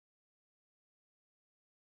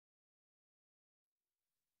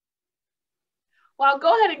Well, I'll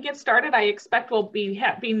go ahead and get started. I expect we'll be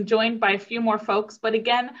being joined by a few more folks. But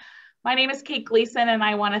again, my name is Kate Gleason, and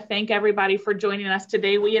I want to thank everybody for joining us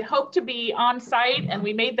today. We had hoped to be on site, and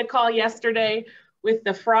we made the call yesterday with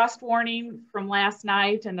the frost warning from last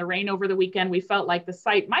night and the rain over the weekend. We felt like the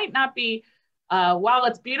site might not be, while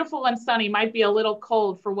it's beautiful and sunny, might be a little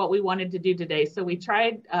cold for what we wanted to do today. So we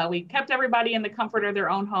tried, we kept everybody in the comfort of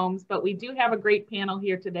their own homes, but we do have a great panel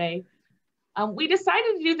here today. We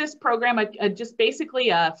decided to do this program just basically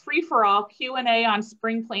a free-for-all Q&A on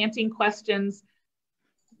spring planting questions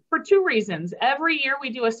for two reasons. Every year we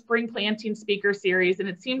do a spring planting speaker series, and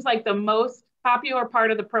it seems like the most popular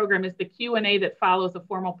part of the program is the Q&A that follows a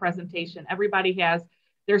formal presentation. Everybody has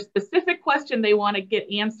their specific question they want to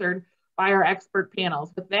get answered by our expert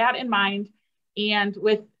panels. With that in mind, and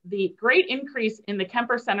with the great increase in the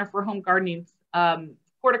Kemper Center for Home Gardening's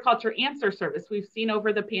horticulture answer service we've seen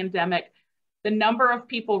over the pandemic, the number of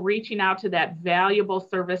people reaching out to that valuable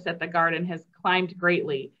service at the garden has climbed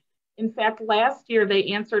greatly. In fact, last year they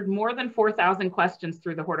answered more than 4,000 questions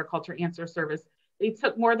through the horticulture answer service. They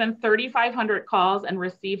took more than 3,500 calls and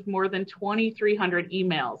received more than 2,300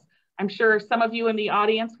 emails. I'm sure some of you in the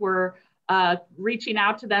audience were reaching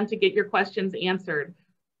out to them to get your questions answered.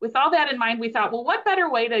 With all that in mind, we thought, well, what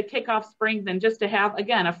better way to kick off spring than just to have,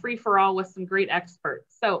 again, a free-for-all with some great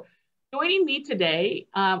experts. So joining me today,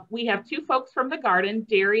 we have two folks from the garden,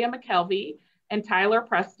 Daria McKelvey and Tyler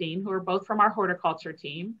Prestine, who are both from our horticulture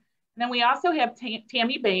team. And then we also have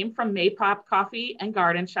Tammy Boehm from Maypop Coffee and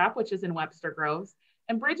Garden Shop, which is in Webster Groves,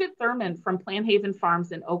 and Bridget Thurman from Plant Haven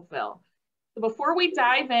Farms in Oakville. So before we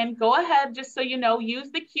dive in, go ahead, just so you know,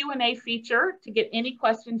 use the Q&A feature to get any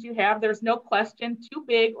questions you have. There's no question too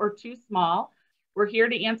big or too small. We're here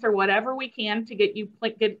to answer whatever we can to get you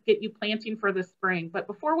planting for the spring. But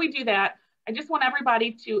before we do that, I just want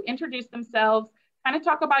everybody to introduce themselves, kind of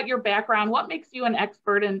talk about your background, what makes you an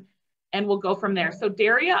expert, and we'll go from there. So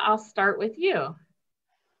Daria, I'll start with you. All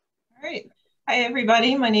right. Hi,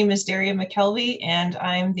 everybody. My name is Daria McKelvey, and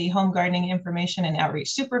I'm the Home Gardening Information and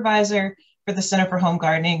Outreach Supervisor for the Center for Home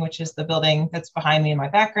Gardening, which is the building that's behind me in my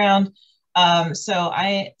background. So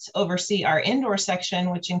I oversee our indoor section,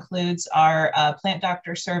 which includes our plant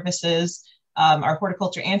doctor services, our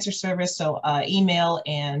horticulture answer service, so email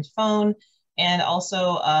and phone, and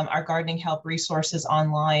also our gardening help resources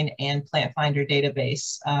online and plant finder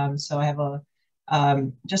database. So I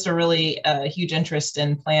have just a really huge interest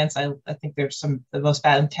in plants. I think they're the most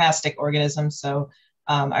fantastic organisms. So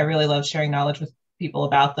I really love sharing knowledge with people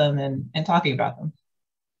about them and talking about them.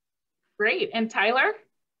 Great. And Tyler?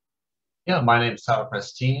 Yeah, my name is Tyler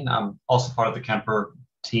Prestine. I'm also part of the Kemper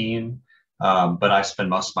team, but I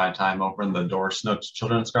spend most of my time over in the Doris Nook's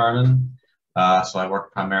Children's Garden. So I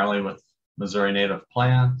work primarily with Missouri native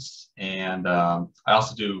plants, and I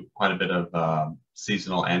also do quite a bit of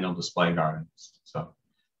seasonal annual display gardens. So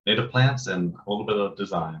native plants and a little bit of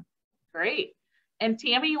design. Great. And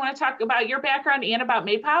Tammy, you want to talk about your background and about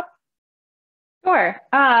Maypop? Sure.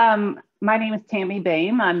 My name is Tammy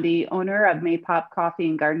Boehm. I'm the owner of Maypop Coffee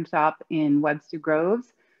and Garden Shop in Webster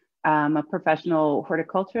Groves. I'm a professional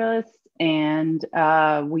horticulturalist, and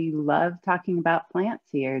we love talking about plants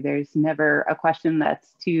here. There's never a question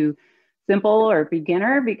that's too simple or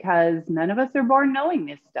beginner because none of us are born knowing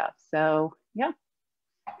this stuff. So yeah,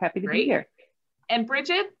 happy to be here. And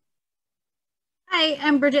Bridget? Hi,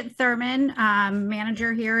 I'm Bridget Thurman,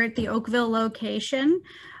 manager here at the Oakville location.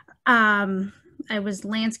 I was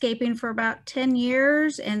landscaping for about 10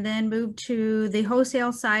 years and then moved to the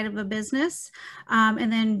wholesale side of the business,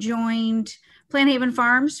 and then joined Plant Haven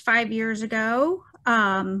Farms 5 years ago.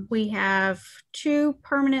 We have 2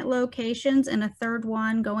 permanent locations and a third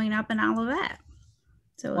one going up in Olivet.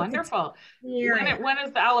 So wonderful. When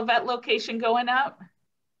is the Olivet location going up?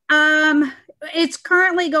 It's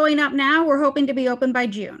currently going up now. We're hoping to be open by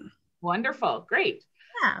June. Wonderful. Great.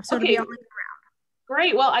 Yeah. So okay. To be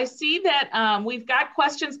Great. Well, I see that we've got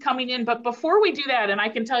questions coming in, but before we do that, and I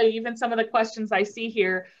can tell you even some of the questions I see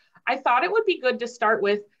here, I thought it would be good to start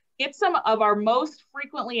with, get some of our most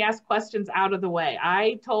frequently asked questions out of the way.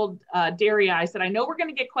 I told Daria, I said, I know we're going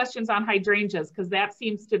to get questions on hydrangeas because that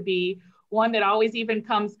seems to be one that always even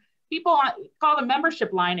comes, people call the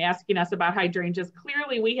membership line asking us about hydrangeas.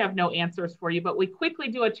 Clearly we have no answers for you, but we quickly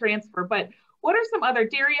do a transfer. But what are some other,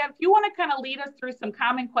 Daria, if you want to kind of lead us through some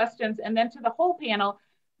common questions, and then to the whole panel,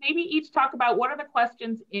 maybe each talk about what are the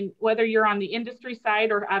questions in whether you're on the industry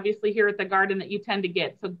side or obviously here at the garden that you tend to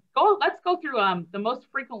get. So let's go through the most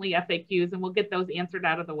frequently FAQs and we'll get those answered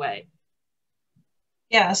out of the way.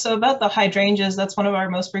 Yeah, so about the hydrangeas, that's one of our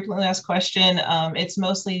most frequently asked question. It's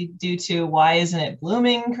mostly due to why isn't it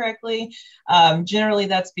blooming correctly? Generally,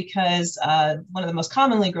 that's because one of the most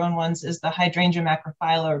commonly grown ones is the hydrangea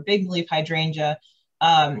macrophylla or big leaf hydrangea.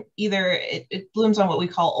 Either it blooms on what we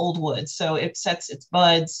call old wood, so it sets its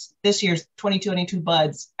buds. This year's 2022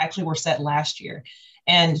 buds actually were set last year.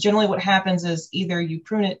 And generally what happens is either you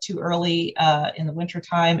prune it too early in the winter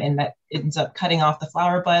time and that ends up cutting off the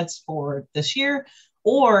flower buds for this year,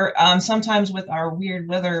 or sometimes with our weird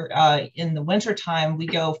weather in the winter time, we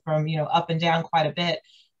go from, up and down quite a bit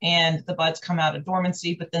and the buds come out of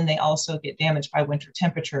dormancy, but then they also get damaged by winter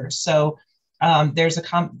temperatures. So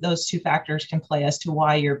those two factors can play as to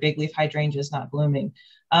why your big leaf hydrangea is not blooming.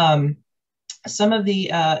 Some of the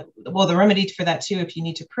remedy for that too, if you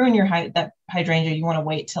need to prune that hydrangea, you want to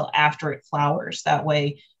wait till after it flowers. That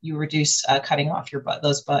way you reduce cutting off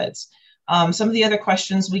those buds. Some of the other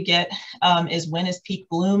questions we get is when is peak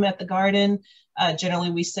bloom at the garden?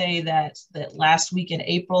 Generally, we say that last week in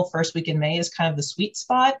April, first week in May is kind of the sweet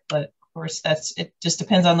spot, but of course it just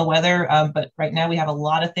depends on the weather. But right now we have a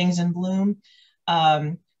lot of things in bloom.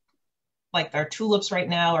 Like our tulips right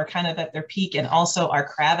now are kind of at their peak, and also our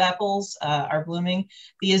crab apples are blooming.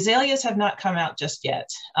 The azaleas have not come out just yet.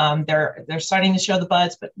 They're starting to show the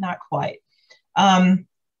buds, but not quite.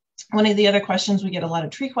 One of the other questions, we get a lot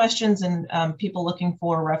of tree questions and people looking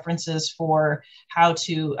for references for how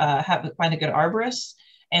to find a good arborist.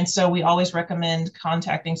 And so we always recommend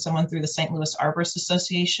contacting someone through the St. Louis Arborist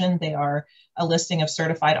Association. They are a listing of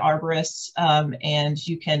certified arborists, and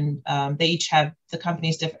you can, they each have, the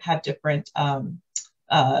companies have different,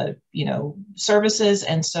 services.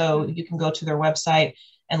 And so you can go to their website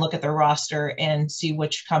and look at their roster and see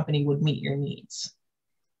which company would meet your needs.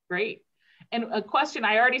 Great. And a question,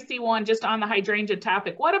 I already see one just on the hydrangea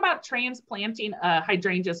topic. What about transplanting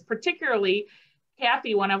hydrangeas? Particularly,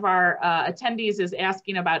 Kathy, one of our attendees, is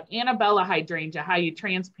asking about Annabella hydrangea, how you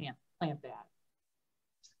transplant that.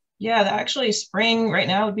 Yeah, actually spring right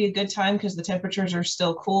now would be a good time because the temperatures are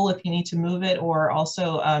still cool if you need to move it, or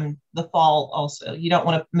also the fall also. You don't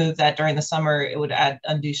want to move that during the summer. It would add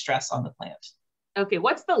undue stress on the plant. Okay,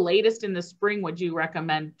 what's the latest in the spring would you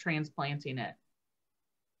recommend transplanting it?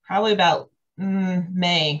 Probably about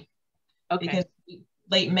May. Okay. Because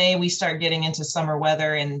late May, we start getting into summer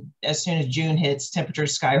weather, and as soon as June hits,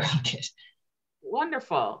 temperatures skyrocket.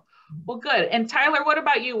 Wonderful. Well, good. And Tyler, what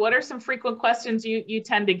about you? What are some frequent questions you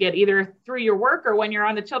tend to get either through your work or when you're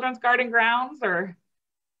on the Children's Garden grounds? Or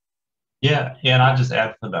Yeah, and I just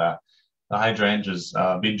add for the hydrangeas,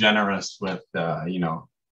 be generous with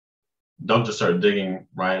don't just start digging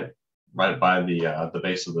right by the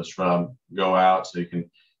base of the shrub. Go out so you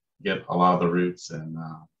can get a lot of the roots and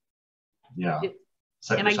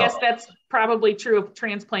and I guess that's probably true of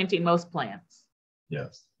transplanting most plants.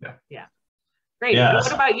 Yes. Yeah. Great. Yeah.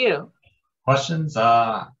 What about you? Questions?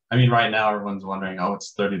 I mean, right now everyone's wondering, oh,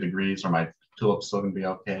 it's 30 degrees. Are my tulips still gonna be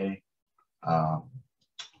okay?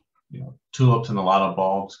 Tulips and a lot of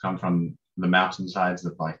bulbs come from the mountainsides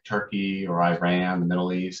of like Turkey or Iran, the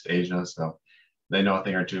Middle East, Asia. So they know a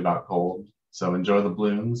thing or two about cold. So enjoy the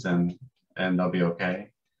blooms and they'll be okay.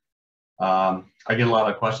 I get a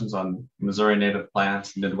lot of questions on Missouri native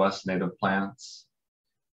plants, Midwest native plants.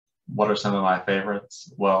 What are some of my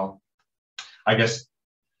favorites? Well, I guess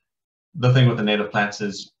the thing with the native plants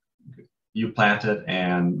is you plant it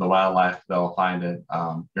and the wildlife, they'll find it.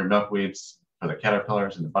 Your milkweeds for the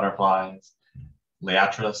caterpillars and the butterflies,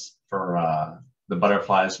 Liatris for the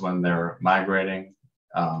butterflies when they're migrating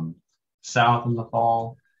south in the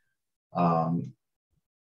fall.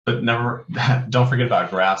 But never, don't forget about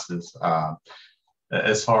grasses.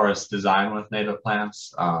 As far as design with native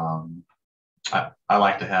plants, I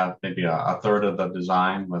like to have maybe a third of the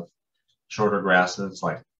design with shorter grasses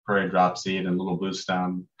like prairie dropseed and little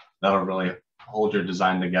bluestem. That'll really hold your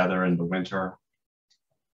design together in the winter.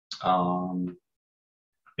 Yeah,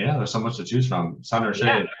 there's so much to choose from, sun or shade.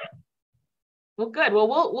 Yeah. Well, good.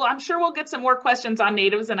 Well, I'm sure we'll get some more questions on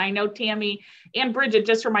natives, and I know Tammy and Bridget,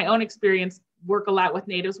 just from my own experience, work a lot with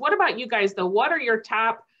natives. What about you guys though? What are your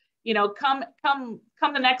top, come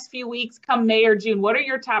the next few weeks, come May or June, what are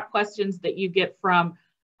your top questions that you get from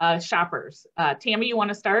shoppers? Tammy, you want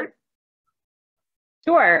to start?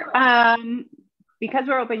 Sure. Because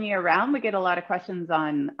we're open year round, we get a lot of questions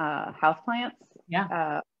on houseplants.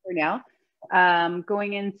 Yeah. For now.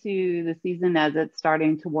 Going into the season as it's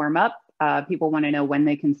starting to warm up, people want to know when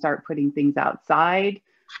they can start putting things outside.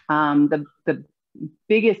 The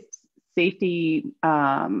biggest safety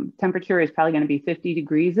temperature is probably going to be 50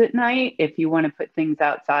 degrees at night if you want to put things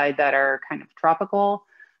outside that are kind of tropical.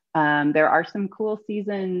 There are some cool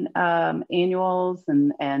season annuals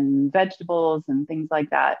and vegetables and things like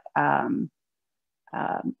that. And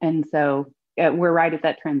so we're right at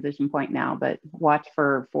that transition point now, but watch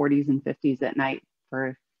for 40s and 50s at night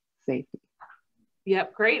for safety.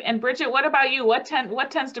 Yep, great. And Bridget, what about you? What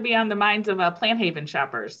tends to be on the minds of Plant Haven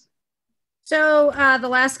shoppers? So the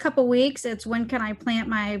last couple weeks, it's when can I plant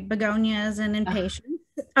my begonias and impatiens?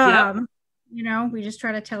 Yep. You know, we just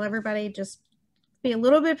try to tell everybody just be a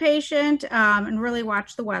little bit patient and really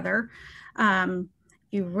watch the weather.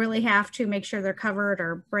 You really have to make sure they're covered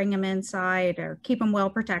or bring them inside or keep them well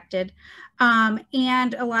protected.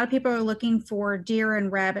 And a lot of people are looking for deer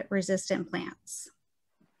and rabbit resistant plants.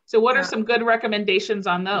 So what are some good recommendations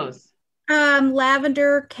on those?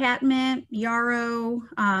 Lavender, catmint, yarrow,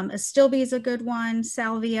 astilbe is a good one,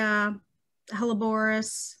 salvia,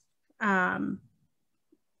 helleborus, hardy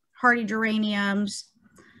geraniums.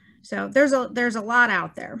 So there's a lot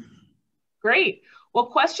out there. Great. Well,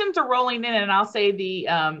 questions are rolling in, and I'll say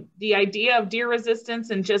the idea of deer resistance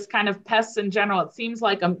and just kind of pests in general, it seems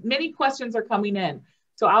like many questions are coming in.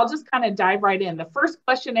 So I'll just kind of dive right in. The first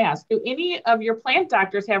question asked, do any of your plant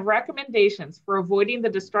doctors have recommendations for avoiding the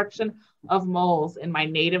destruction of moles in my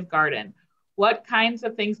native garden? What kinds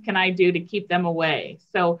of things can I do to keep them away?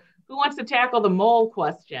 So who wants to tackle the mole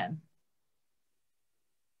question?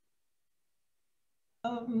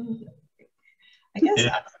 I guess.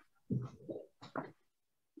 Yeah.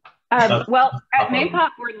 Well, at Maypop,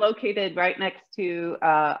 we're located right next to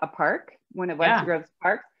a park, one of Webster Groves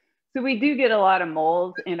parks. So we do get a lot of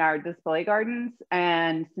moles in our display gardens.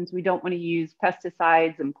 And since we don't want to use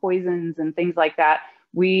pesticides and poisons and things like that,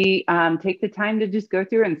 we take the time to just go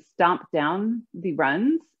through and stomp down the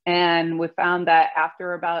runs. And we found that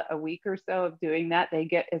after about a week or so of doing that, they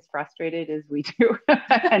get as frustrated as we do.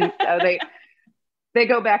 And so they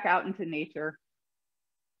go back out into nature.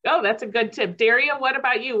 Oh, that's a good tip. Daria, what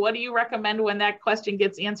about you? What do you recommend when that question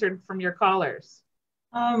gets answered from your callers?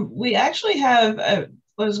 We actually have, I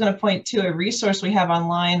was going to point to a resource we have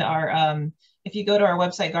online. If you go to our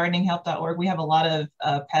website, gardeninghelp.org, we have a lot of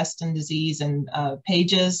pest and disease and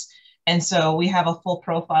pages. And so we have a full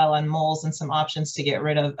profile on moles and some options to get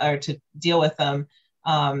rid of or to deal with them.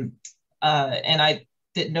 And I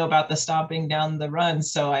didn't know about the stomping down the run,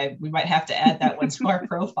 so we might have to add that one to our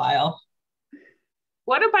profile.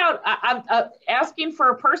 What about, I'm asking for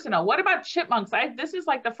a personal, what about chipmunks? This is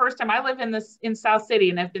like the first time I live in South City,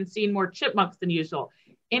 and I've been seeing more chipmunks than usual.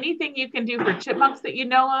 Anything you can do for chipmunks that you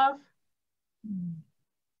know of?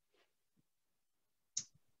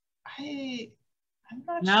 I'm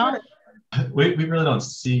not sure. We really don't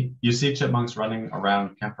see chipmunks running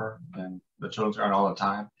around Kemper and the children's garden all the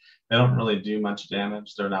time. They don't really do much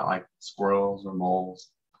damage. They're not like squirrels or moles.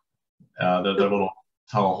 They're little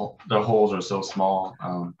tunnel, their holes are so small.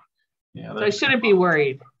 Yeah, so I shouldn't be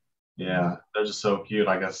worried. Yeah, they're just so cute.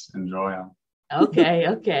 I guess enjoy them.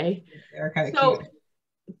 Okay. They're kind of so cute.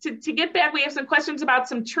 To get back, we have some questions about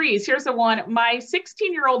some trees. Here's the one. My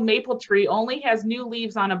 16-year-old maple tree only has new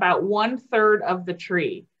leaves on about 1/3 of the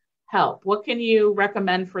tree. Help. What can you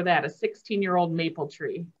recommend for that? A 16-year-old maple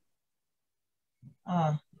tree.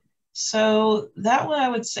 So that one I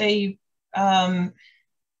would say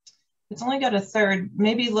it's only got 1/3.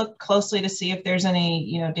 Maybe look closely to see if there's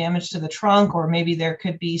any, damage to the trunk, or maybe there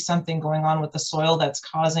could be something going on with the soil that's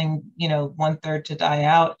causing, 1/3 to die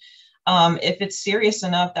out. If it's serious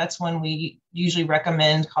enough, that's when we usually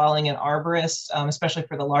recommend calling an arborist, especially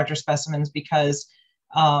for the larger specimens, because,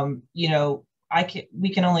 we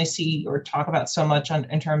can only see or talk about so much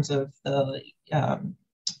in terms of the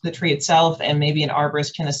tree itself, and maybe an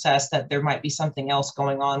arborist can assess that there might be something else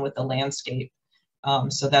going on with the landscape.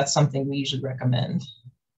 So that's something we usually recommend.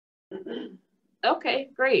 Okay,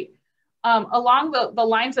 great. Along the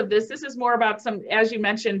lines of this is more about as you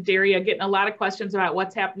mentioned, Daria, getting a lot of questions about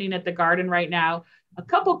what's happening at the garden right now. A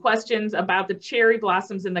couple questions about the cherry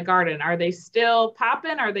blossoms in the garden. Are they still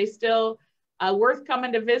popping? Are they still worth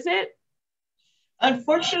coming to visit?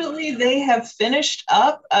 Unfortunately, they have finished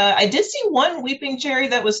up. I did see one weeping cherry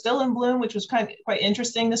that was still in bloom, which was quite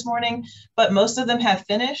interesting this morning, but most of them have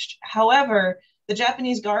finished. However, the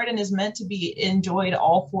Japanese garden is meant to be enjoyed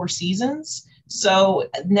all 4 seasons. So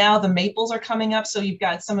now the maples are coming up. So you've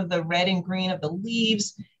got some of the red and green of the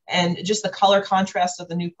leaves, and just the color contrast of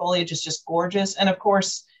the new foliage is just gorgeous. And of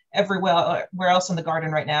course, everywhere else in the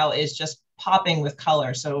garden right now is just popping with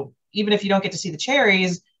color. So even if you don't get to see the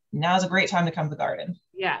cherries, now's a great time to come to the garden.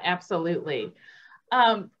 Yeah, absolutely.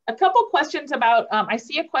 A couple questions about, I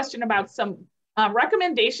see a question about some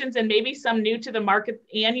recommendations and maybe some new to the market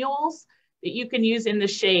annuals that you can use in the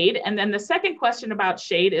shade? And then the second question about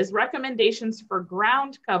shade is recommendations for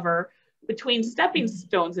ground cover between stepping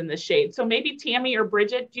stones in the shade. So maybe Tammy or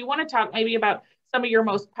Bridget, do you want to talk maybe about some of your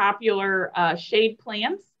most popular shade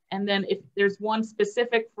plants? And then if there's one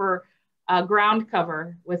specific for ground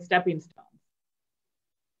cover with stepping stones.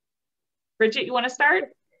 Bridget, you want to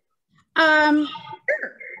start?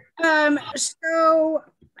 So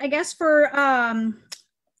I guess for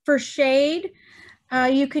shade,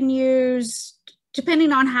 you can use,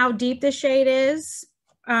 depending on how deep the shade is,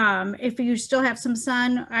 if you still have some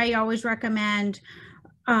sun, I always recommend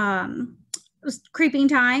creeping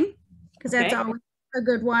thyme, because that's always a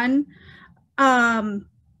good one. And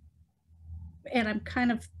I'm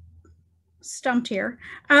kind of stumped here.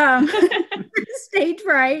 Stage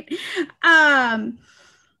fright. And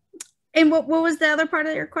what was the other part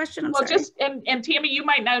of your question? I'm sorry. Just, and Tammy, you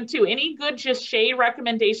might know too, any good just shade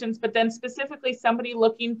recommendations, but then specifically somebody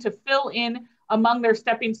looking to fill in among their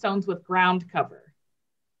stepping stones with ground cover.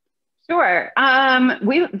 Sure.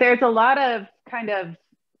 There's a lot of kind of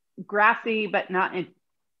grassy, but not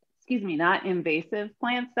invasive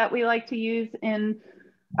plants that we like to use in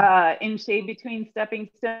shade between stepping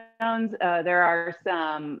stones. There are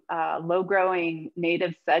some low-growing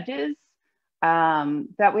native sedges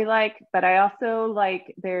that we like, but I also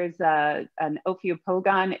like, there's an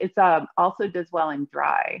Ophiopogon. It's also does well in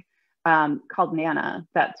dry, called Nana.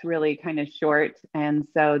 That's really kind of short, and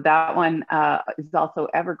so that one is also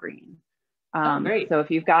evergreen. Great. So if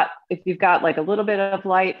you've got like a little bit of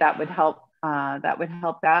light, that would help.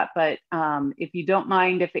 That. But if you don't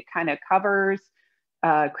mind, if it kind of covers,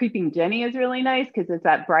 Creeping Jenny is really nice because it's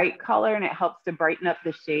that bright color and it helps to brighten up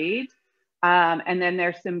the shade. And then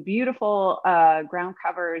there's some beautiful ground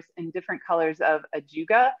covers in different colors of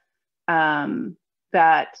ajuga,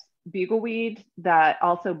 that bugleweed that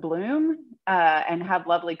also bloom and have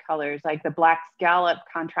lovely colors, like the black scallop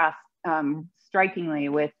contrasts strikingly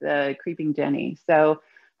with the Creeping Jenny. So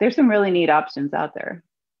there's some really neat options out there.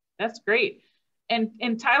 That's great.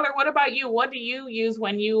 And Tyler, what about you? What do you use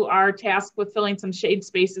when you are tasked with filling some shade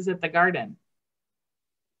spaces at the garden?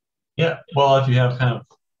 Yeah, well, if you have kind of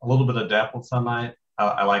a little bit of dappled sunlight,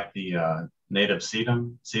 I like the native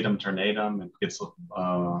sedum tornatum. It gets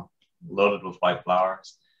loaded with white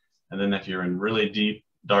flowers. And then if you're in really deep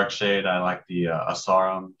dark shade, I like the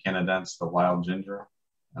Asarum canadense, the wild ginger.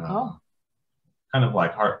 Kind of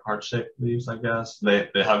like heart-shaped leaves, I guess. They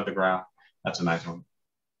hug the ground. That's a nice one.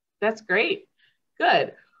 That's great.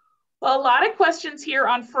 Good. Well, a lot of questions here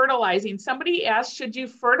on fertilizing. Somebody asked, should you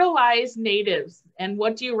fertilize natives? And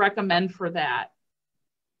what do you recommend for that?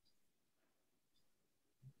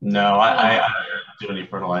 No, I don't do any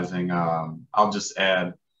fertilizing. I'll just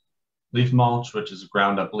add leaf mulch, which is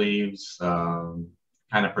ground up leaves, kind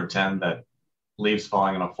of pretend that leaves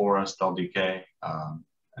falling in a forest, they'll decay,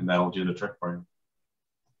 and that'll do the trick for you.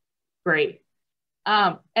 Great.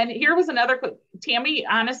 And here was another, Tammy,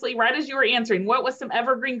 honestly, right as you were answering, what was some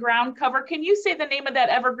evergreen ground cover? Can you say the name of that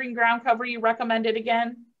evergreen ground cover you recommended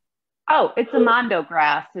again? Oh, it's a mondo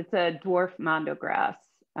grass. It's a dwarf mondo grass,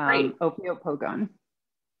 Ophiopogon.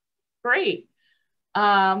 Great.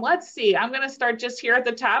 Let's see, I'm going to start just here at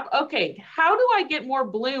the top. Okay, how do I get more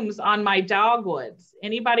blooms on my dogwoods?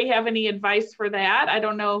 Anybody have any advice for that? I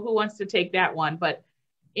don't know who wants to take that one, but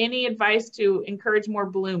any advice to encourage more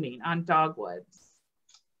blooming on dogwoods?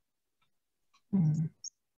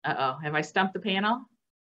 Uh-oh, have I stumped the panel?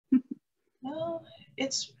 No, I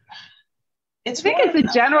think it's the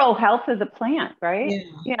general health of the plant, right? Yeah.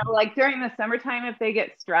 You know, like during the summertime, if they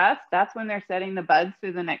get stressed, that's when they're setting the buds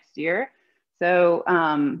for the next year. So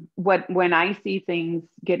when I see things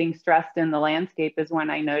getting stressed in the landscape is when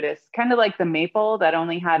I notice, kind of like the maple that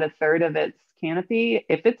only had a third of its canopy.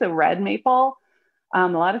 If it's a red maple, a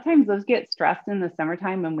lot of times those get stressed in the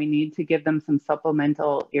summertime and we need to give them some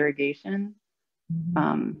supplemental irrigation.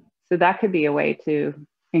 So that could be a way to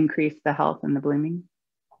increase the health and the blooming.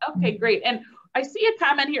 Okay, great. And I see a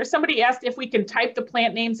comment here. Somebody asked if we can type the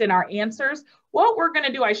plant names in our answers. What we're going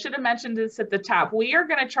to do, I should have mentioned this at the top. We are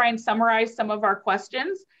going to try and summarize some of our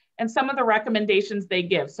questions and some of the recommendations they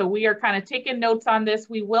give. So we are kind of taking notes on this.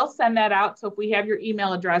 We will send that out. So if we have your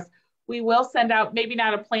email address, we will send out, maybe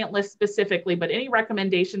not a plant list specifically, but any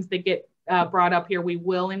recommendations that get brought up here, we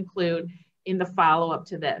will include in the follow-up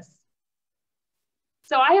to this.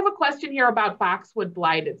 So I have a question here about boxwood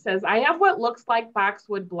blight. It says, I have what looks like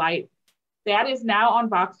boxwood blight that is now on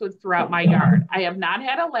boxwoods throughout my yard. I have not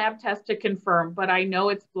had a lab test to confirm, but I know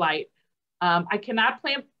it's blight. I cannot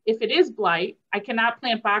plant, if it is blight, I cannot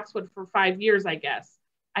plant boxwood for 5 years, I guess.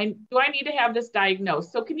 Do I need to have this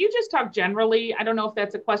diagnosed? So can you just talk generally, I don't know if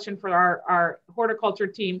that's a question for our horticulture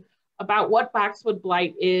team, about what boxwood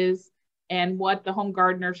blight is and what the home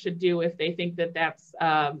gardener should do if they think that that's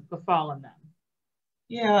befallen them.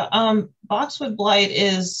 Yeah, boxwood blight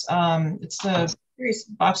is, it's a serious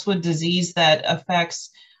boxwood disease that affects,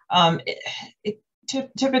 it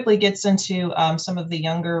typically gets into some of the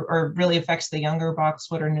younger, or really affects the younger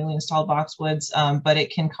boxwood or newly installed boxwoods, but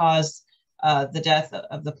it can cause the death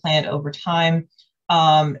of the plant over time.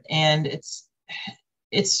 And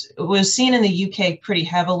it was seen in the UK pretty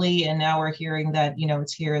heavily, and now we're hearing that, you know,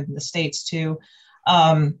 it's here in the States too.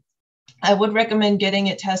 I would recommend getting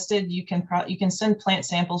it tested. You can send plant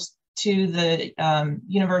samples to the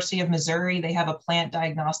University of Missouri. They have a plant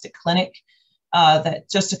diagnostic clinic that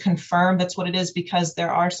just to confirm that's what it is, because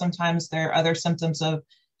there are other symptoms of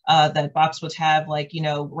that boxwoods have, like, you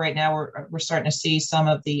know, right now we're starting to see some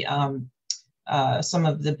of the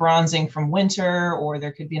bronzing from winter, or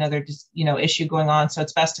there could be another, you know, issue going on. So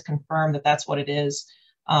it's best to confirm that that's what it is.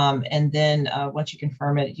 And then once you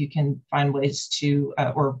confirm it, you can find ways to,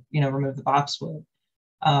 or, you know, remove the boxwood.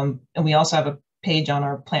 And we also have a page on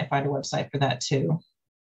our Plant Finder website for that too.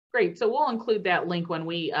 Great. So we'll include that link when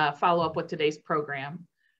we follow up with today's program.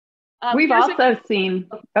 We've also seen,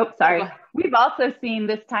 we've also seen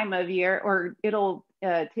this time of year, or it'll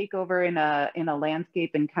take over in a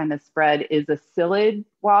landscape and kind of spread, is a psyllid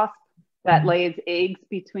wasp that lays eggs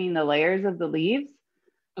between the layers of the leaves.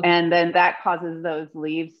 Okay. And then that causes those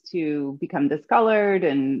leaves to become discolored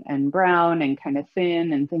and brown and kind of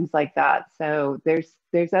thin and things like that. So there's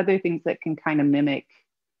other things that can kind of mimic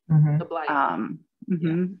the blight.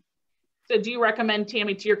 So do you recommend,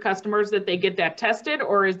 Tammy, to your customers that they get that tested,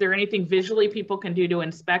 or is there anything visually people can do to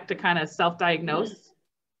inspect to kind of self-diagnose?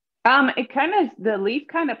 The leaf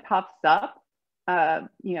kind of puffs up,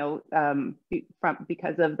 you know,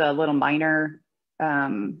 because of the little minor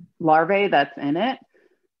larvae that's in it.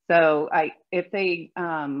 So if they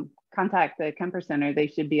contact the Kemper Center, they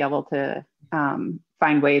should be able to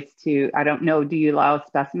find ways to, I don't know, do you allow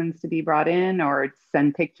specimens to be brought in or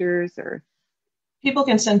send pictures, or? People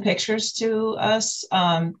can send pictures to us.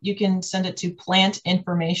 You can send it to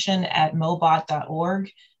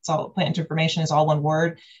plantinformation@mobot.org. It's all, plant information is all one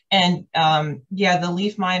word. And yeah, the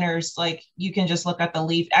leaf miners, like, you can just look at the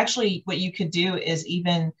leaf. Actually, what you could do is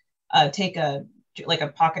even take a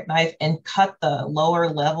pocket knife and cut the lower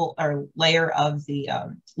level or layer of the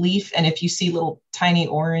leaf. And if you see little tiny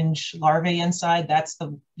orange larvae inside,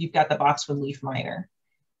 you've got the boxwood leaf miner.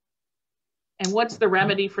 And what's the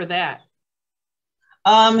remedy for that?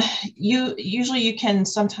 You can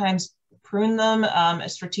sometimes prune them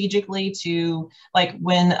strategically to, like,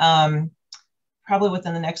 when probably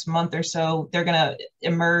within the next month or so, they're going to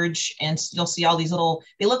emerge, and you'll see all these little,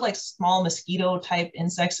 they look like small mosquito type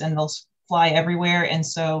insects, and they'll fly everywhere. And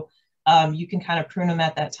so you can kind of prune them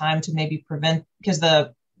at that time to maybe prevent, because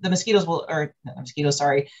the mosquitoes will, or not mosquitoes,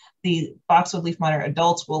 sorry, the boxwood leaf miner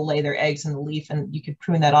adults will lay their eggs in the leaf, and you could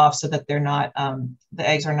prune that off so that they're not, the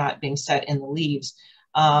eggs are not being set in the leaves.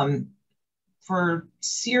 For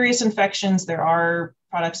serious infections, there are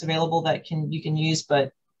products available that you can use,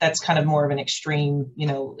 but that's kind of more of an extreme, you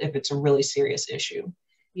know, if it's a really serious issue.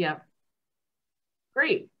 Yeah.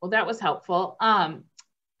 Great. Well, that was helpful.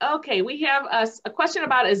 Okay, we have a question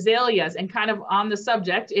about azaleas, and kind of on the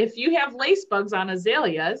subject, if you have lace bugs on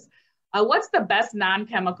azaleas, what's the best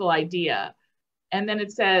non-chemical idea? And then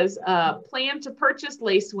it says, plan to purchase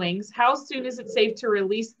lace wings. How soon is it safe to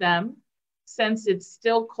release them since it's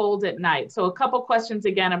still cold at night? So a couple questions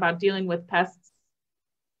again about dealing with pests,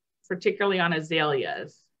 particularly on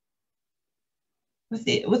azaleas. With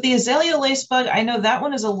the azalea lace bug, I know that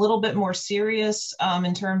one is a little bit more serious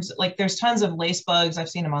in terms, like, there's tons of lace bugs. I've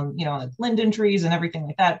seen them on, you know, like linden trees and everything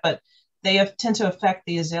like that, but they tend to affect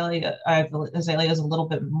the azaleas a little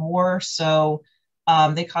bit more. So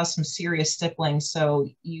they cause some serious stippling. So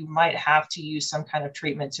you might have to use some kind of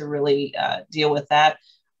treatment to really deal with that.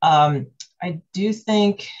 I do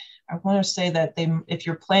think, I want to say that if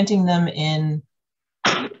you're planting them in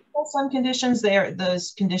sun conditions,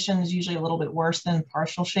 those conditions usually a little bit worse than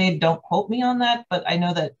partial shade. Don't quote me on that, but I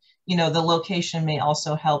know that, you know, the location may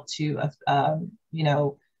also help to, you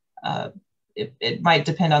know, it might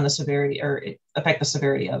depend on the severity, or affect the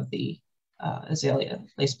severity of the azalea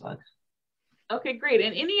lace bug. Okay, great.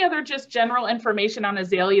 And any other just general information on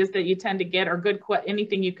azaleas that you tend to get, or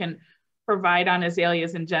anything you can provide on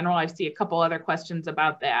azaleas in general? I see a couple other questions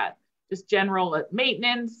about that. Just general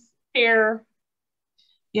maintenance, care.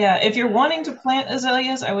 Yeah, if you're wanting to plant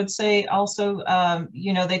azaleas, I would say also,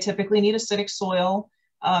 you know, they typically need acidic soil.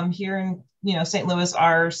 Here in, you know, St. Louis,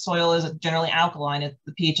 our soil is generally alkaline.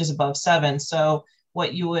 The pH is above 7. So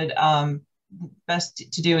what you would best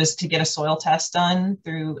to do is to get a soil test done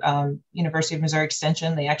through University of Missouri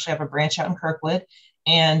Extension. They actually have a branch out in Kirkwood,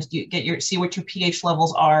 and you get see what your pH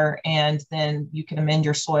levels are, and then you can amend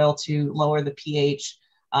your soil to lower the pH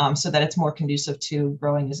so that it's more conducive to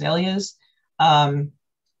growing azaleas.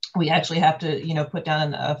 We actually have to, put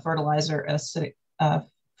down a fertilizer, acidic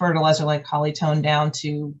fertilizer like Polytone down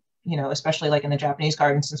to, especially like in the Japanese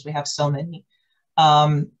garden, since we have so many.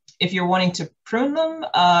 If you're wanting to prune them,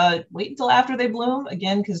 wait until after they bloom,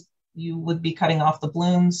 again, because you would be cutting off the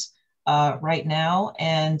blooms right now.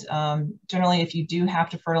 And generally, if you do have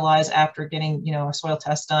to fertilize after getting, a soil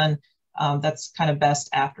test done, that's kind of best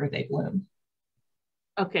after they bloom.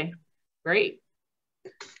 Okay, great.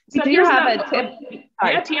 So do you have a tip?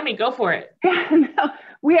 Yeah, Tammy, go for it. No,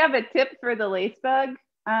 we have a tip for the lace bug.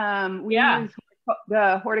 We use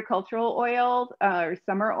the horticultural oil, or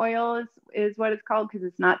summer oil is what it's called, because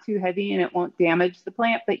it's not too heavy and it won't damage the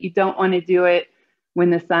plant, but you don't want to do it when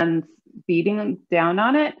the sun's beating down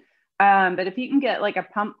on it. But if you can get like a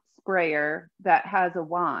pump sprayer that has a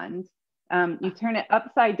wand, you turn it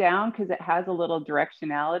upside down because it has a little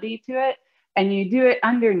directionality to it, and you do it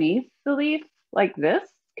underneath the leaf like this,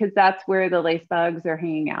 because that's where the lace bugs are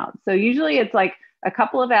hanging out. So usually it's like a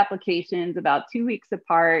couple of applications about 2 weeks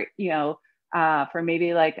apart, for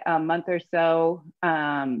maybe like a month or so.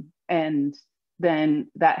 And then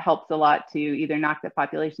that helps a lot to either knock the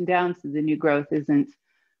population down so the new growth isn't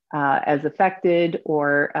as affected,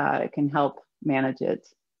 or it can help manage it.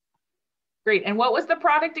 Great. And what was the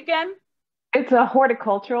product again? It's a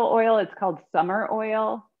horticultural oil. It's called summer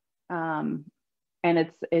oil. And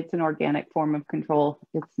it's an organic form of control.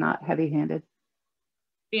 It's not heavy-handed.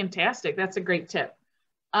 Fantastic. That's a great tip.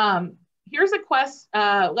 Here's a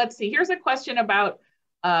Here's a question about,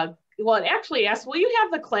 well, it actually asks, will you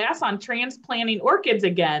have the class on transplanting orchids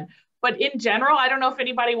again? But in general, I don't know if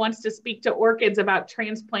anybody wants to speak to orchids about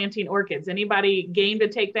transplanting orchids. Anybody game to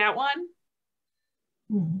take that one?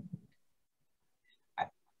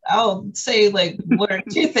 I'll say like one or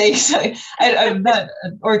two things. I'm not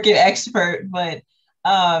an orchid expert, but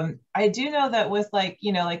I do know that with like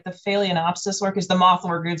the Phalaenopsis orchids, the moth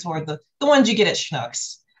orchids, or the ones you get at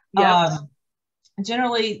Schnucks. Yes.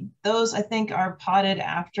 Generally, those I think are potted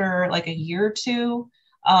after like a year or two.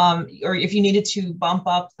 Or if you needed to bump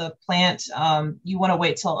up the plant, you want to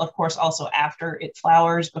wait till, of course, also after it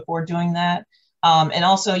flowers before doing that. And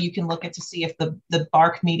also you can look at to see if the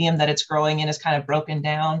bark medium that it's growing in is kind of broken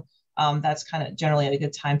down. That's kind of generally a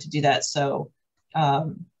good time to do that. So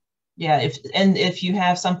yeah, if you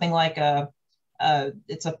have something like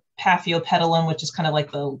it's a Paphiopedilum, which is kind of like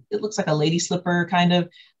it looks like a lady slipper kind of.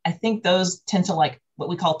 I think those tend to like what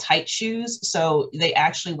we call tight shoes. So they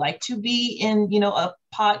actually like to be in, a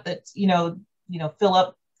pot that's,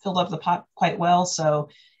 filled up the pot quite well. So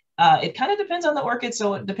it kind of depends on the orchid.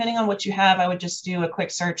 So depending on what you have, I would just do a quick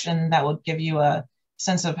search and that would give you a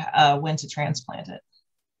sense of when to transplant it.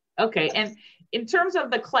 Okay. And in terms of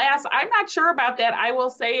the class, I'm not sure about that. I will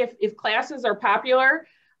say if classes are popular,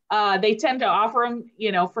 they tend to offer them,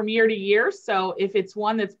 from year to year. So if it's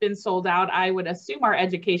one that's been sold out, I would assume our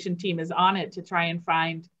education team is on it to try and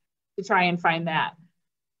find that.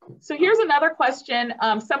 So here's another question.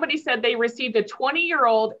 Somebody said they received a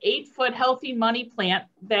 20-year-old 8-foot healthy money plant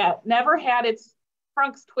that never had its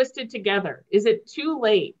trunks twisted together. Is it too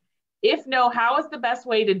late? If no, how is the best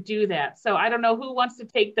way to do that? So I don't know who wants to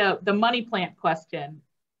take the money plant question.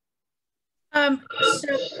 So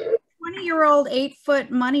 20-year-old 8-foot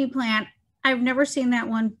money plant, I've never seen that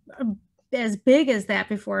one as big as that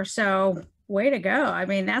before. So way to go. I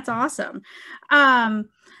mean, that's awesome.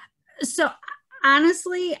 So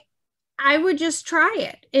honestly, I would just try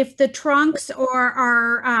it. If the trunks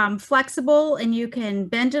are flexible and you can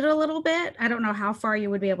bend it a little bit, I don't know how far you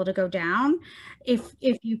would be able to go down. If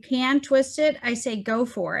you can twist it, I say go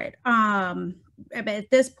for it. At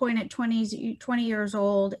this point at 20 years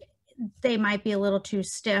old, they might be a little too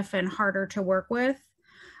stiff and harder to work with.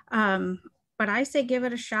 But I say give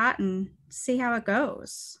it a shot and see how it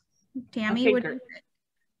goes. Tammy, okay,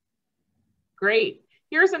 great.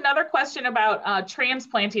 Here's another question about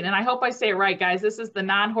transplanting, and I hope I say it right, guys. This is the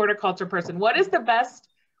non-horticulture person. When is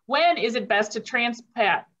it best to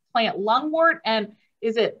transplant lungwort, and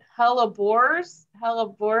is it Helleborus?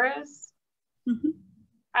 Mm-hmm.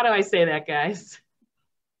 How do I say that, guys?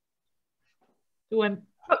 You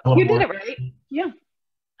did it right. Yeah.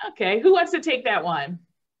 Okay, who wants to take that one?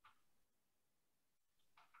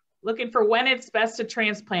 Looking for when it's best to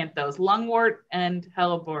transplant those, lungwort and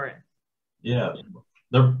Helleborus. Yeah,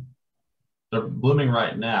 they're blooming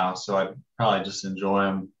right now, so I probably just enjoy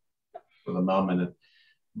them for the moment.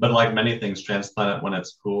 But like many things, transplant it when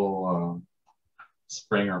it's cool.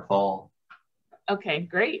 spring or fall. Okay,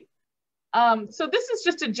 great. So this is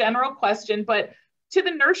just a general question, but to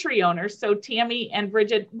the nursery owners, so Tammy and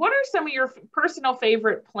Bridget, what are some of your personal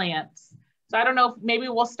favorite plants? So I don't know if maybe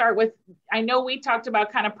we'll start with, I know we talked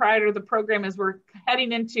about kind of prior to the program as we're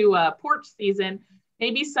heading into porch season,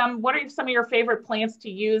 maybe what are some of your favorite plants to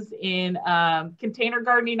use in container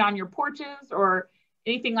gardening on your porches or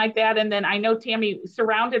anything like that? And then I know Tammy,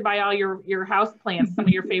 surrounded by all your house plants, some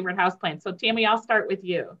of your favorite house plants. So Tammy, I'll start with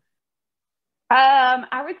you.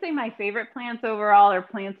 I would say my favorite plants overall are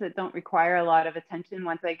plants that don't require a lot of attention.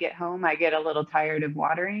 Once I get home, I get a little tired of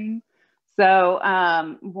watering. So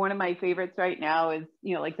one of my favorites right now is,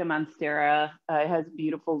 like the Monstera. It has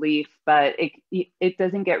beautiful leaf, but it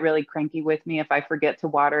doesn't get really cranky with me if I forget to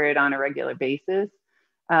water it on a regular basis.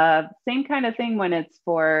 Same kind of thing when it's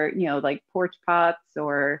for, like porch pots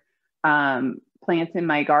or plants in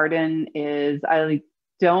my garden is I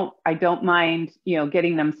don't mind,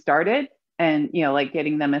 getting them started and, like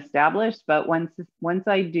getting them established. But once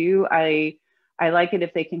I do, I like it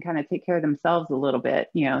if they can kind of take care of themselves a little bit,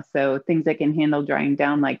 so things that can handle drying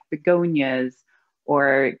down like begonias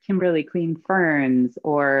or Kimberly Queen ferns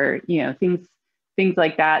or, things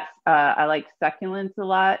like that. I like succulents a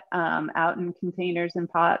lot out in containers and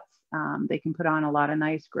pots. They can put on a lot of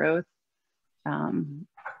nice growth.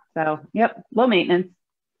 So, yep, low maintenance.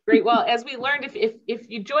 Great. Well, as we learned, if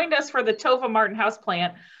you joined us for the Tova Martin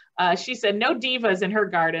houseplant, she said no divas in her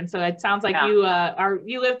garden. So it sounds like you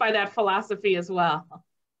live by that philosophy as well.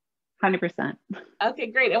 100%. Okay,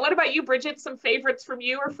 great. And what about you, Bridget? Some favorites from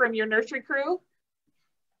you or from your nursery crew?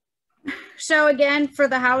 So again, for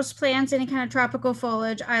the house plants, any kind of tropical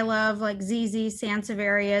foliage, I love like ZZ,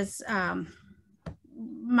 Sansevierias,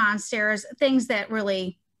 Monsteras, things that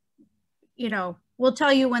really, will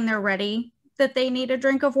tell you when they're ready that they need a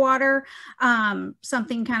drink of water,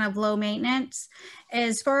 something kind of low maintenance.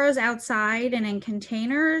 As far as outside and in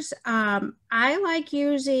containers, I like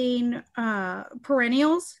using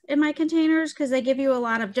perennials in my containers because they give you a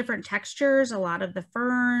lot of different textures, a lot of the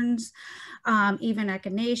ferns, even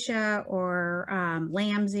echinacea or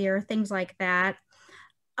lambsy, things like that.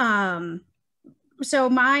 So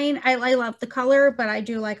mine, I love the color, but I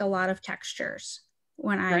do like a lot of textures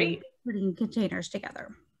when I'm putting containers together.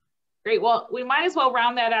 Great. Well, we might as well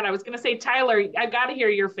round that out. I was going to say, Tyler, I got to hear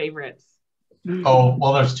your favorites. Oh,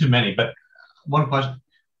 well, there's too many, but one question.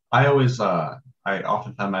 I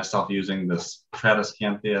often find myself using this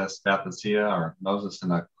Tradescanthia spathacea or Moses in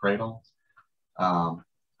a cradle.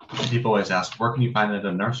 People always ask, where can you find it in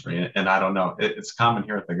a nursery? And I don't know. It's common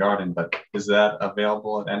here at the garden, but is that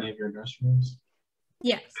available at any of your nurseries?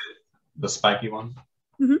 Yes. The spiky one?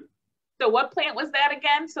 Mm-hmm. So what plant was that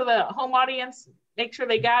again? So the home audience, make sure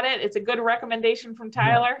they got it. It's a good recommendation from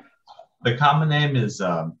Tyler. The common name is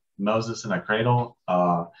Moses in a cradle.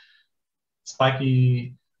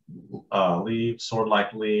 Spiky leaves,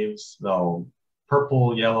 sword-like leaves, though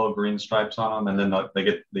purple, yellow, green stripes on them, and then they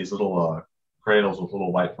get these little cradles with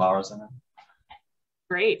little white flowers in it.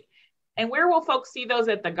 Great. And where will folks see those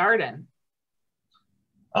at the garden?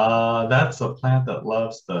 That's a plant that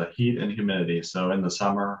loves the heat and humidity. So in the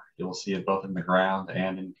summer, you'll see it both in the ground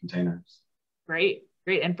and in containers. Great,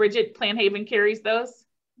 great. And Bridget, Plant Haven carries those?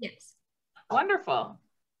 Yes. Wonderful.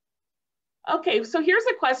 Okay, so here's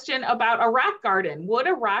a question about a rock garden. Would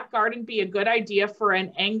a rock garden be a good idea for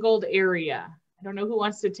an angled area? I don't know who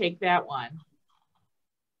wants to take that one.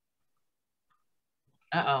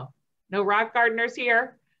 Uh-oh, no rock gardeners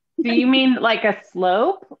here? Do you mean like a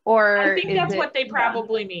slope or? I think that's what they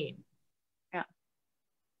probably mean. Yeah.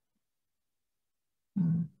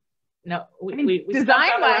 No,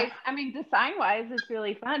 design-wise, design-wise, it's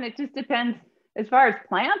really fun. It just depends. As far as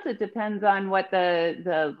plants, it depends on what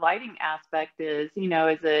the lighting aspect is.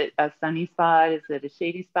 Is it a sunny spot? Is it a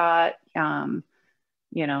shady spot?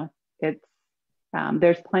 It's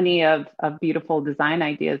there's plenty of beautiful design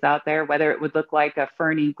ideas out there, whether it would look like a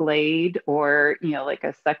ferny glade or, like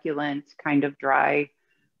a succulent kind of dry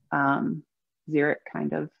xeric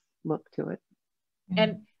kind of look to it.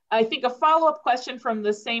 And I think a follow-up question from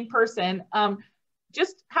the same person,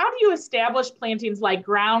 just how do you establish plantings like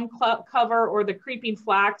ground cover or the creeping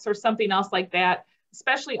flax or something else like that,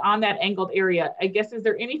 especially on that angled area? I guess, is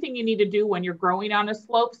there anything you need to do when you're growing on a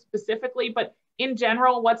slope specifically, but in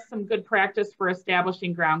general, what's some good practice for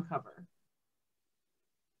establishing ground cover?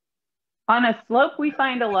 On a slope, we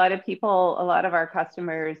find a lot of our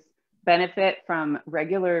customers benefit from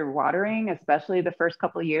regular watering, especially the first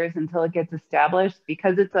couple of years until it gets established.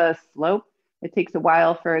 Because it's a slope, it takes a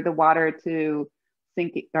while for the water to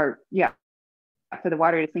sink, for the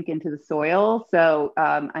water to sink into the soil. So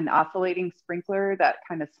an oscillating sprinkler that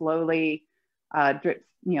kind of slowly drips,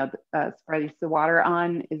 sprays the water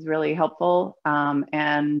on is really helpful.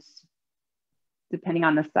 And depending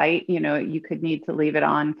on the site, you could need to leave it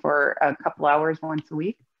on for a couple hours once a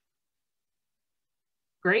week.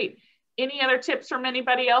 Great. Any other tips from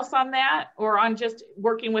anybody else on that, or on just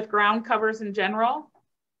working with ground covers in general?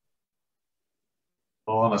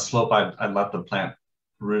 Well, on a slope, I'd let the plant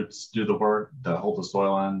roots do the work to hold the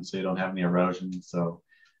soil on so you don't have any erosion. So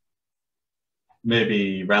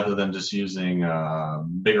maybe rather than just using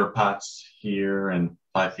bigger pots here and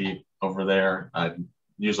 5 feet over there, I'd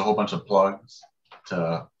use a whole bunch of plugs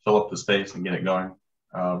to fill up the space and get it going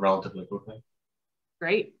relatively quickly.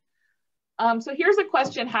 Great. So here's a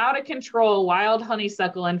question: how to control wild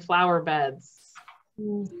honeysuckle in flower beds?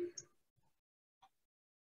 Who,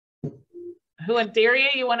 and Daria,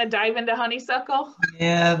 you want to dive into honeysuckle?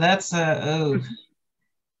 Yeah, that's I'm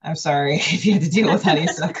sorry if you had to deal with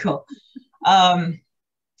honeysuckle.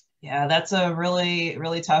 Yeah, that's a really,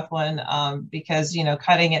 really tough one because,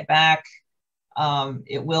 cutting it back,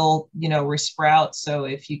 it will, resprout. So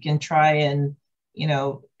if you can try and,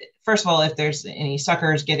 first of all, if there's any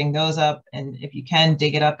suckers, getting those up, and if you can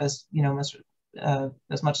dig it up as,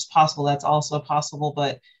 as much as possible, that's also possible.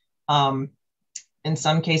 But in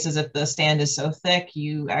some cases, if the stand is so thick,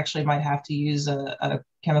 you actually might have to use a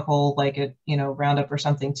chemical like a, Roundup or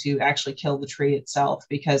something to actually kill the tree itself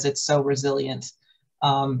because it's so resilient,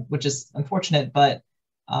 which is unfortunate. But,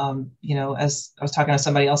 as I was talking to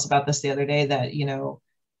somebody else about this the other day, that,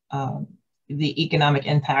 the economic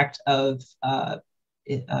impact of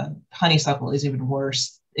honeysuckle is even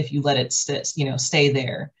worse if you let it stay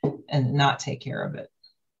there and not take care of it.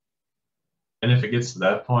 And if it gets to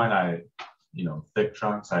that point, thick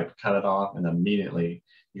trunks, I'd cut it off, and immediately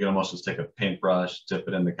you can almost just take a paintbrush, dip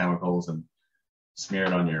it in the chemicals, and smear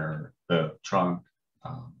it on the trunk.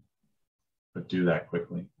 But do that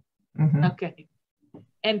quickly. Mm-hmm. Okay.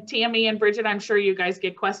 And Tammy and Bridget, I'm sure you guys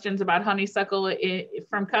get questions about honeysuckle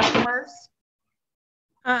from customers.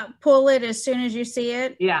 Pull it as soon as you see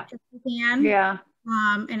it. Yeah. If you can. Yeah.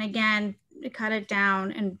 And again, cut it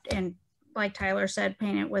down and like Tyler said,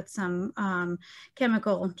 paint it with some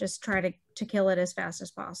chemical. Just try to kill it as fast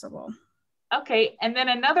as possible. Okay, and then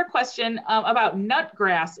another question about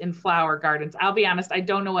nutgrass in flower gardens. I'll be honest, I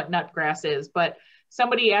don't know what nutgrass is, but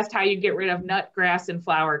somebody asked how you get rid of nutgrass in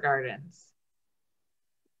flower gardens.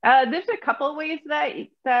 There's a couple of ways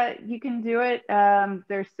that you can do it.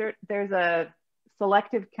 There's a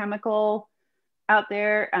selective chemical out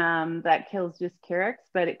there that kills just carex,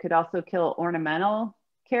 but it could also kill ornamental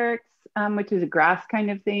carex, which is a grass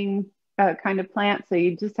kind of thing, kind of plant. So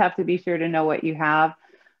you just have to be sure to know what you have.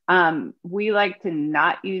 We like to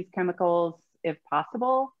not use chemicals if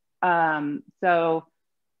possible. So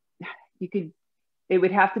it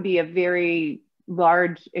would have to be a very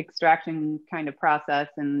large extraction kind of process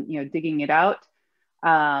and, digging it out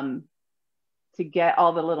to get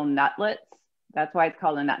all the little nutlets. That's why it's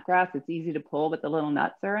called a nutgrass. It's easy to pull, but the little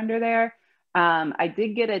nuts are under there. I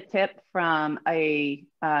did get a tip from a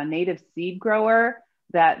native seed grower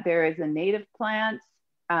that there is a native plant,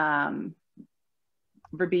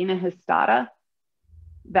 Verbena histata,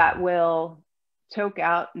 that will choke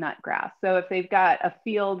out nutgrass. So if they've got a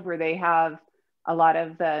field where they have a lot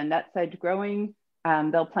of the nut sedge growing,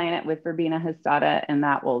 they'll plant it with Verbena histata and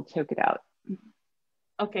that will choke it out.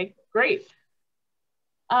 Okay, great.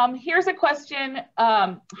 Here's a question,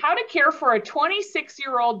 how to care for a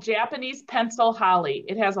 26-year-old Japanese pencil holly.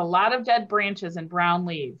 It has a lot of dead branches and brown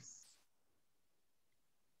leaves.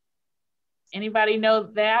 Anybody know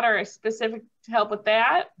that or a specific help with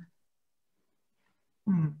that?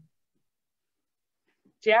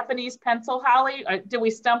 Japanese pencil holly, did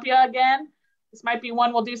we stump you again? This might be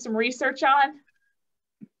one we'll do some research on.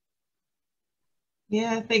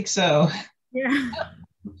 Yeah, I think so. Yeah.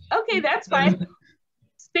 Okay, that's fine.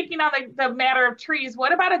 Sticking on the matter of trees,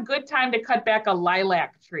 what about a good time to cut back a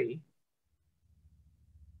lilac tree?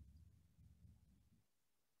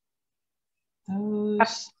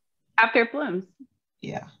 After it blooms.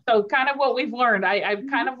 Yeah. So kind of what we've learned. I've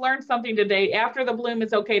kind of learned something today. After the bloom,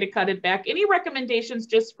 it's okay to cut it back. Any recommendations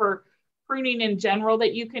just for pruning in general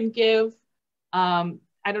that you can give? I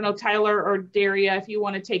don't know, Tyler or Daria, if you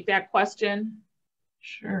want to take that question.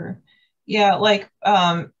 Sure. Yeah,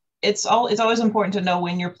 it's always important to know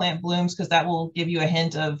when your plant blooms because that will give you a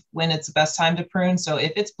hint of when it's the best time to prune. So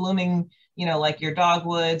if it's blooming, like your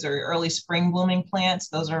dogwoods or early spring blooming plants,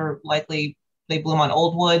 those are likely, they bloom on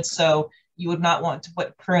old wood. So you would not want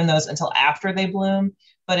to prune those until after they bloom.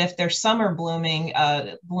 But if they're summer blooming,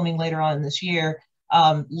 blooming later on in this year,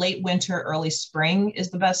 late winter, early spring is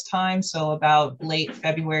the best time. So about late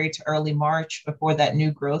February to early March before that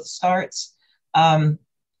new growth starts.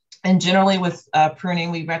 And generally with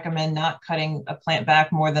pruning, we recommend not cutting a plant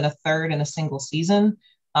back more than a third in a single season.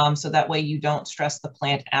 So that way you don't stress the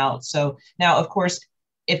plant out. So now, of course,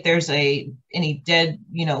 if there's any dead,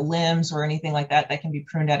 limbs or anything like that, that can be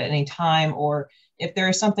pruned at any time. Or if there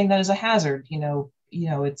is something that is a hazard,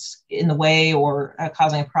 it's in the way or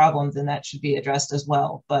causing a problem, then that should be addressed as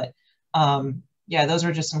well. But yeah, those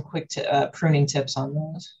are just some quick pruning tips on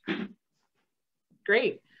those.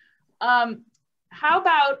 Great. How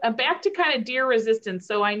about back to kind of deer resistance?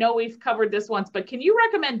 So I know we've covered this once, but can you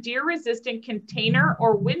recommend deer resistant container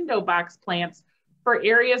or window box plants for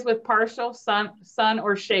areas with partial sun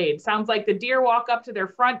or shade? Sounds like the deer walk up to their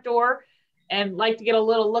front door and like to get a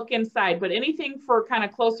little look inside, but anything for kind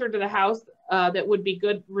of closer to the house that would be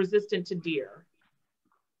good resistant to deer?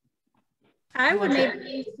 I would maybe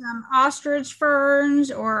use some ostrich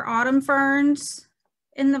ferns or autumn ferns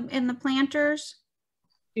in the planters.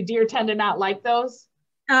 Do deer tend to not like those?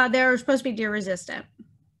 They're supposed to be deer resistant.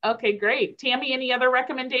 Okay, great. Tammy, any other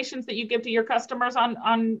recommendations that you give to your customers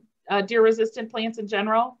on deer resistant plants in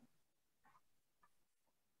general?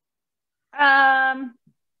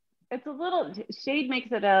 It's shade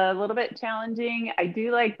makes it a little bit challenging. I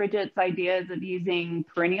do like Bridget's ideas of using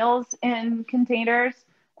perennials in containers.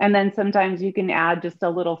 And then sometimes you can add just a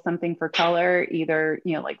little something for color, either,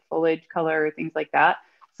 like foliage color or things like that.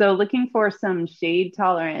 So looking for some shade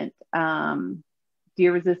tolerant,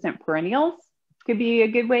 deer resistant perennials could be a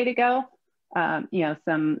good way to go.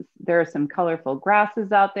 There are some colorful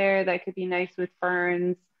grasses out there that could be nice with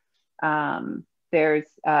ferns. There's,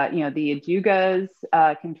 the ajugas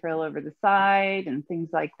can trail over the side and things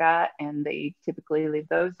like that. And they typically leave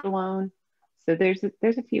those alone. So there's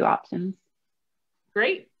a few options.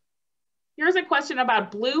 Great. Here's a question about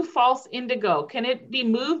blue false indigo. Can it be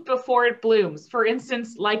moved before it blooms? For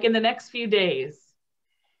instance, like in the next few days?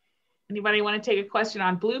 Anybody want to take a question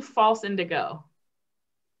on blue false indigo?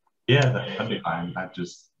 Yeah, that'd be fine. I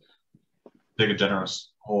just dig a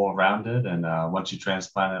generous hole around it, and once you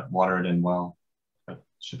transplant it, water it in well. That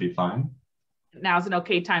should be fine. Now's an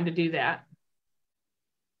okay time to do that.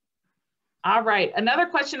 All right, another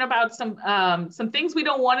question about some things we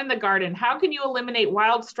don't want in the garden. How can you eliminate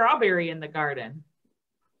wild strawberry in the garden?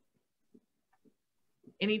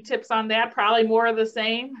 Any tips on that? Probably more of the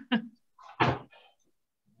same.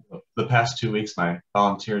 The past 2 weeks, my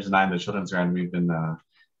volunteers and I in the children's garden, we've been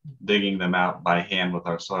digging them out by hand with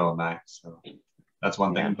our soil knife. So that's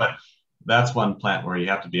one thing. But that's one plant where you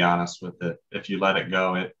have to be honest with it. If you let it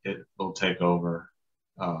go, it will take over.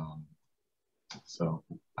 So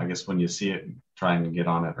I guess when you see it, trying to get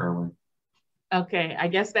on it early. Okay, I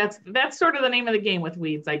guess that's sort of the name of the game with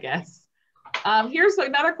weeds, I guess. Here's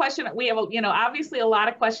another question. We have, obviously a lot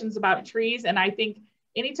of questions about trees, and I think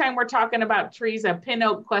anytime we're talking about trees, a pin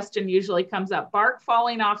oak question usually comes up. Bark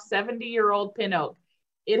falling off 70-year-old pin oak.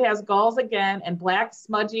 It has galls again and black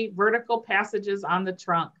smudgy vertical passages on the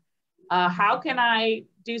trunk. How can I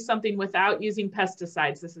do something without using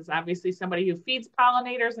pesticides? This is obviously somebody who feeds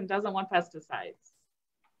pollinators and doesn't want pesticides.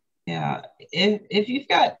 Yeah, if you've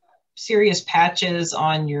got serious patches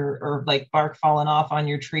on or like bark falling off on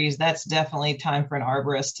your trees, that's definitely time for an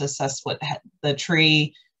arborist to assess what the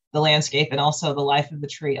tree, the landscape, and also the life of the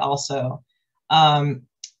tree also. Speaking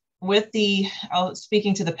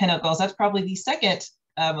to the pin oak galls, that's probably the second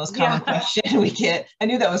most common question we get. I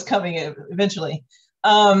knew that was coming eventually.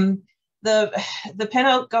 The pin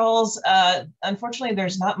oak galls, unfortunately,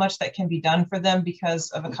 there's not much that can be done for them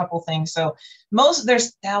because of a couple things. So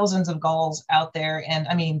there's thousands of galls out there, and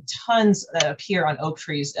I mean tons that appear on oak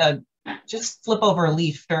trees. Just flip over a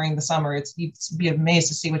leaf during the summer. You'd be amazed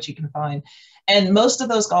to see what you can find. And most of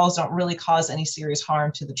those galls don't really cause any serious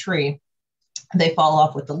harm to the tree. They fall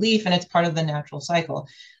off with the leaf, and it's part of the natural cycle.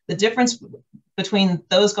 The difference between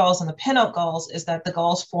those galls and the pin oak galls is that the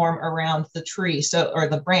galls form around the tree, or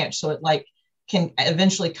the branch, so it like can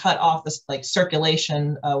eventually cut off this like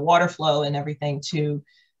circulation, water flow, and everything to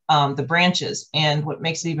the branches. And what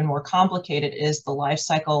makes it even more complicated is the life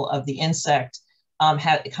cycle of the insect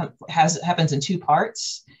happens in two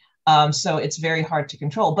parts. So it's very hard to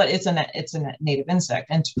control, but it's a native insect,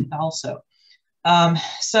 and also.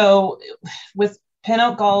 So with pin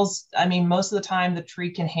oak galls, I mean, most of the time the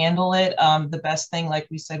tree can handle it. The best thing, like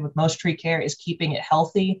we said, with most tree care is keeping it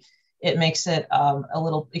healthy. It makes it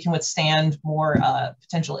it can withstand more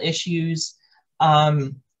potential issues.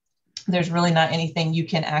 There's really not anything you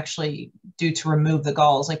can actually do to remove the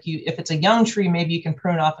galls. Like if it's a young tree, maybe you can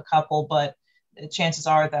prune off a couple, but chances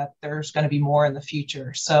are that there's going to be more in the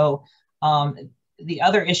future. So the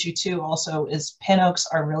other issue too also is pin oaks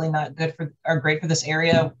are really not great for this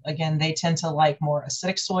area. Again, they tend to like more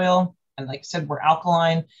acidic soil, and like I said, we're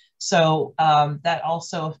alkaline. So that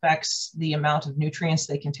also affects the amount of nutrients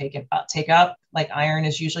they can take up, like iron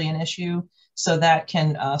is usually an issue. So that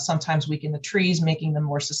can sometimes weaken the trees, making them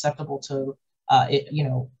more susceptible to,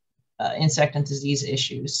 insect and disease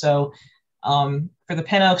issues. So for the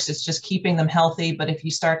pin oaks, it's just keeping them healthy. But if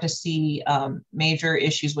you start to see major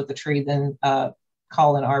issues with the tree, then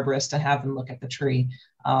call an arborist and have them look at the tree.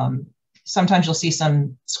 Sometimes you'll see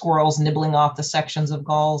some squirrels nibbling off the sections of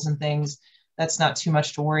galls and things. That's not too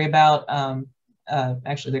much to worry about.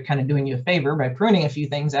 Actually, they're kind of doing you a favor by pruning a few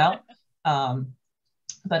things out.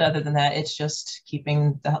 But other than that, it's just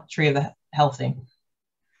keeping the tree healthy.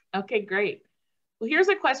 Okay, great. Well, here's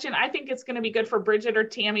a question. I think it's going to be good for Bridget or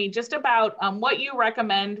Tammy, just about what you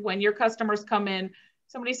recommend when your customers come in.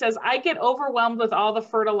 Somebody says, I get overwhelmed with all the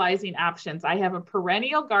fertilizing options. I have a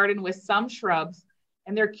perennial garden with some shrubs,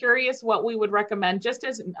 and they're curious what we would recommend just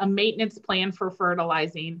as a maintenance plan for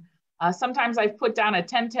fertilizing. Sometimes I've put down a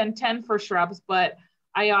 10-10-10 for shrubs, but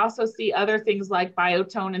I also see other things like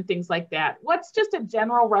biotone and things like that. What's just a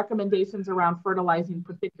general recommendations around fertilizing,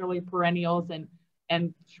 particularly perennials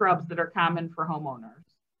and shrubs that are common for homeowners?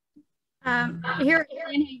 Here at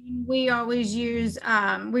Glenhaven, we always use,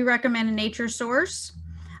 we recommend a Nature Source.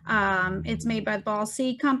 It's made by the Ball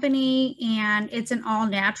Seed Company, and it's an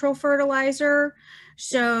all-natural fertilizer.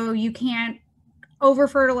 So you can't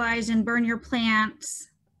over-fertilize and burn your plants.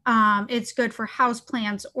 It's good for house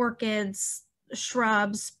plants, orchids,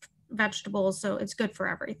 shrubs, vegetables. So it's good for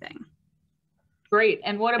everything. Great.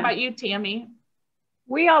 And what about you, Tammy?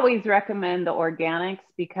 We always recommend the organics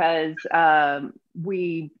because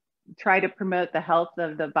we try to promote the health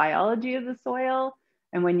of the biology of the soil.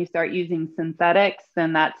 And when you start using synthetics,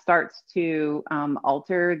 then that starts to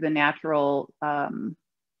alter the natural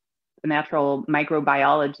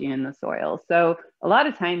microbiology in the soil. So a lot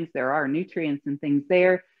of times there are nutrients and things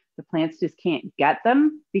there. The plants just can't get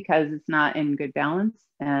them because it's not in good balance.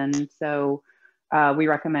 And so we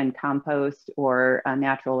recommend compost or a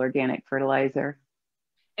natural organic fertilizer.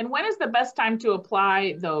 And when is the best time to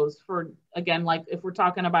apply those for, again, like if we're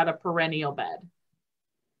talking about a perennial bed?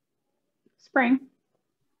 Spring.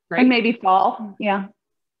 Great. And maybe fall, yeah.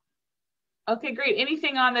 Okay, great.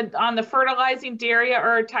 Anything on the fertilizing, Daria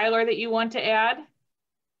or Tyler, that you want to add?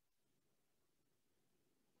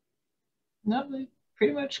 No, they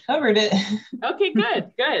pretty much covered it. Okay,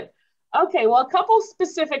 good, good. Okay, well, a couple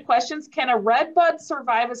specific questions. Can a red bud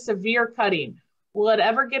survive a severe cutting? Will it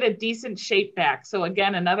ever get a decent shape back? So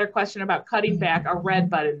again, another question about cutting back a red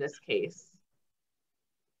bud in this case.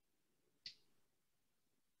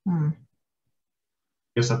 I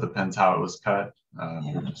guess that depends how it was cut.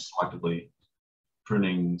 You're just selectively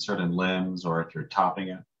pruning certain limbs, or if you're topping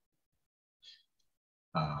it.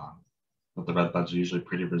 But the red buds are usually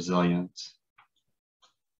pretty resilient.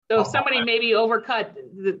 So if somebody maybe overcut,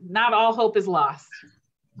 not all hope is lost.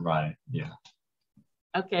 Right, yeah.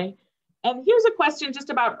 Okay. And here's a question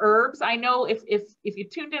just about herbs. I know if you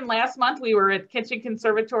tuned in last month, we were at Kitchen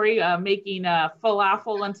Conservatory making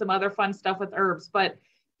falafel and some other fun stuff with herbs. But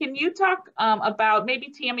can you talk about,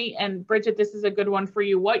 maybe Tammy and Bridget, this is a good one for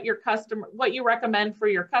you, what you recommend for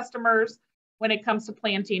your customers when it comes to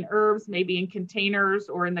planting herbs, maybe in containers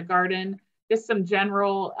or in the garden, just some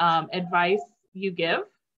general advice you give?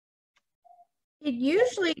 It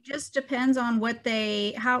usually just depends on what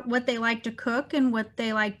they like to cook and what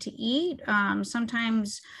they like to eat.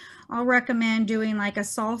 Sometimes I'll recommend doing like a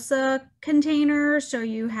salsa container. So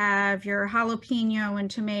you have your jalapeno and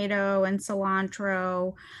tomato and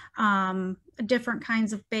cilantro, different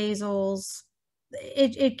kinds of basils.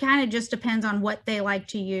 It kind of just depends on what they like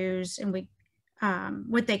to use and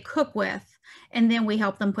what they cook with, and then we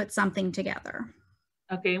help them put something together.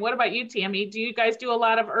 Okay, what about you, Tammy? Do you guys do a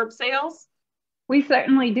lot of herb sales? We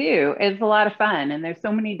certainly do. It's a lot of fun, and there's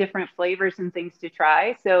so many different flavors and things to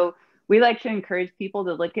try. So we like to encourage people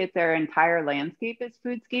to look at their entire landscape as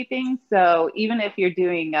foodscaping. So even if you're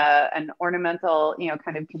doing an ornamental,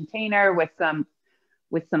 kind of container with some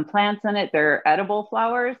plants in it, there are edible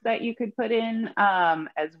flowers that you could put in,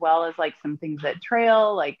 as well as like some things that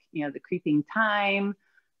trail, like the creeping thyme,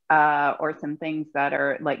 or some things that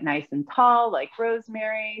are like nice and tall, like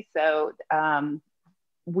rosemary. So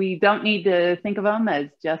we don't need to think of them as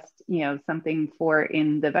just, something for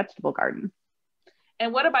in the vegetable garden.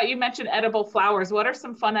 And what about, you mentioned edible flowers. What are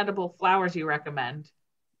some fun edible flowers you recommend?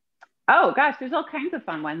 Oh gosh, there's all kinds of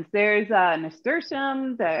fun ones. There's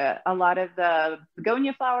nasturtium, a lot of the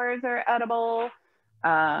begonia flowers are edible.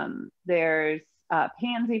 There's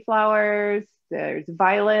pansy flowers, there's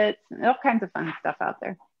violets, all kinds of fun stuff out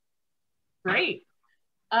there. Great.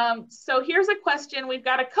 So here's a question. We've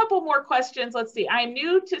got a couple more questions. Let's see. I'm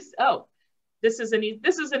new to, this is an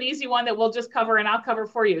easy one that we'll just cover, and I'll cover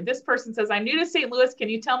for you. This person says, I'm new to St. Louis. Can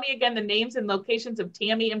you tell me again the names and locations of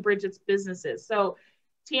Tammy and Bridget's businesses? So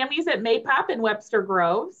Tammy's at Maypop in Webster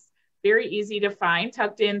Groves. Very easy to find,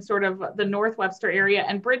 tucked in sort of the North Webster area.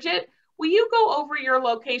 And Bridget, will you go over your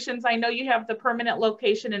locations? I know you have the permanent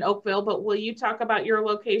location in Oakville, but will you talk about your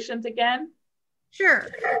locations again? Sure.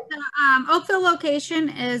 The Oakville location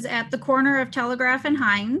is at the corner of Telegraph and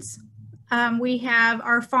Hines. We have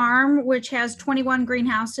our farm, which has 21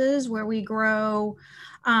 greenhouses where we grow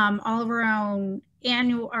all of our own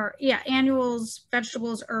annuals,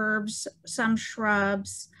 vegetables, herbs, some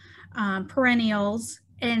shrubs, perennials.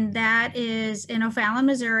 And that is in O'Fallon,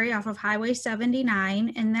 Missouri, off of Highway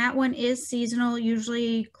 79. And that one is seasonal,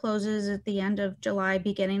 usually closes at the end of July,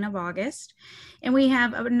 beginning of August. And we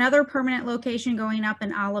have another permanent location going up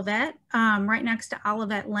in Olivet, right next to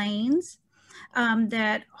Olivet Lanes,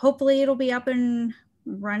 that hopefully it'll be up and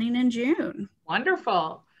running in June.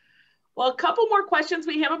 Wonderful. Well, a couple more questions.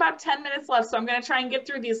 We have about 10 minutes left, so I'm going to try and get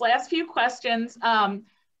through these last few questions.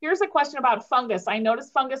 Here's a question about fungus. I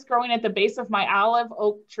noticed fungus growing at the base of my olive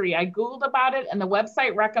oak tree. I Googled about it and the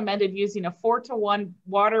website recommended using a 4-to-1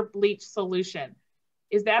 water bleach solution.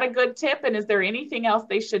 Is that a good tip? And is there anything else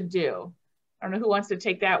they should do? I don't know who wants to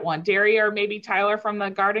take that one. Daria or maybe Tyler from the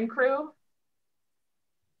garden crew?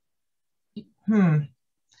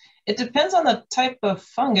 It depends on the type of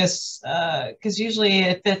fungus, because usually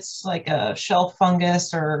if it's like a shelf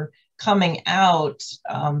fungus or coming out,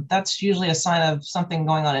 that's usually a sign of something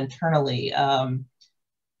going on internally.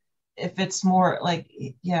 If it's more like,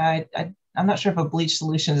 yeah, I'm not sure if a bleach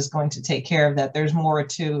solution is going to take care of that. There's more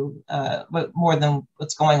to, more than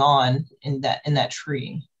what's going on in that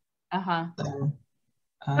tree. Uh-huh. So,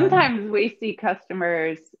 sometimes we see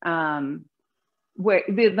customers where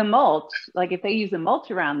the mulch, like if they use a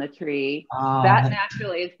mulch around the tree, that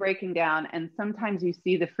naturally is breaking down. And sometimes you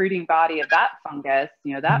see the fruiting body of that fungus,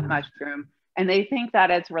 that mushroom, and they think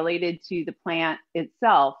that it's related to the plant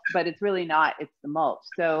itself, but it's really not, it's the mulch.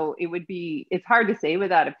 So it's hard to say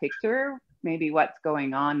without a picture, maybe what's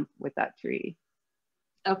going on with that tree.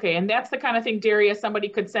 Okay, and that's the kind of thing, Daria, somebody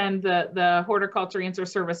could send the Horticulture Answer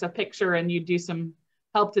Service a picture and you do some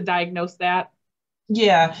help to diagnose that.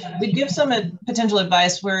 Yeah, we give some potential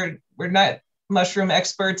advice. We're not mushroom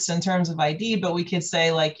experts in terms of ID, but we could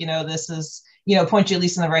say like, this is, point you at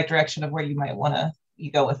least in the right direction of where you might want to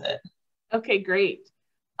go with it. Okay, great.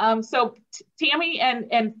 So Tammy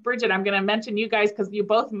and Bridget, I'm going to mention you guys because you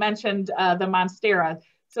both mentioned the Monstera.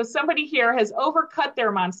 So somebody here has overcut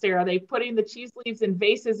their Monstera. They put in the cheese leaves in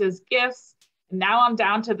vases as gifts. And now I'm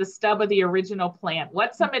down to the stub of the original plant.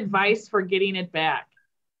 What's some advice for getting it back?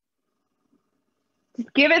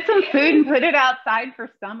 Just give it some food and put it outside for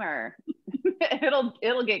summer.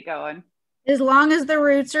 It'll get going. As long as the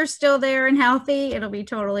roots are still there and healthy, it'll be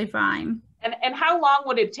totally fine. And how long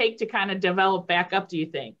would it take to kind of develop back up, do you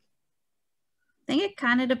think? I think it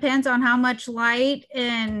kind of depends on how much light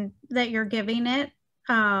and that you're giving it,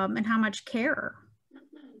 and how much care.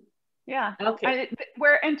 Yeah. Okay.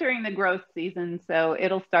 We're entering the growth season, so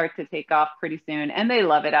it'll start to take off pretty soon. And they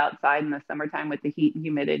love it outside in the summertime with the heat and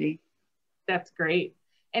humidity. That's great.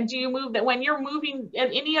 And do you move that when you're moving,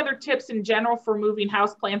 any other tips in general for moving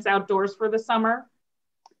houseplants outdoors for the summer?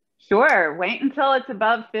 Sure. Wait until it's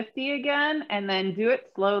above 50 again and then do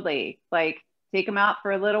it slowly. Like take them out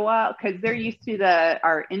for a little while because they're used to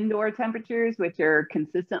our indoor temperatures, which are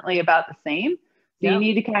consistently about the same. So you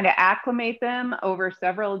need to kind of acclimate them over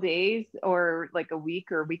several days or like a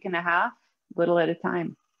week or a week and a half, little at a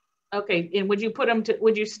time. Okay, and would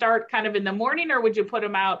you start kind of in the morning or would you put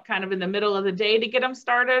them out kind of in the middle of the day to get them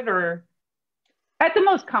started or? At the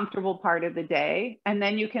most comfortable part of the day. And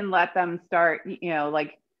then you can let them start,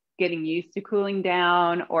 like getting used to cooling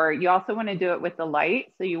down, or you also want to do it with the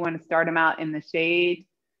light. So you want to start them out in the shade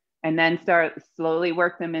and then slowly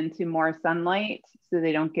work them into more sunlight so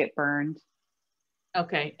they don't get burned.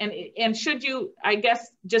 Okay, and should you, I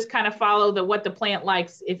guess, just kind of follow what the plant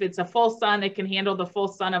likes. If it's a full sun, it can handle the full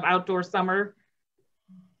sun of outdoor summer.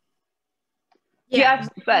 Yes,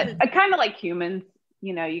 but kind of like humans,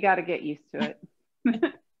 you got to get used to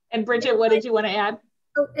it. And Bridget, what did you want to add?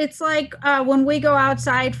 It's like when we go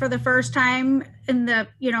outside for the first time in the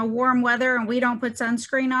warm weather and we don't put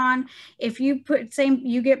sunscreen on. If you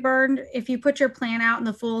you get burned. If you put your plant out in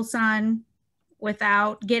the full sun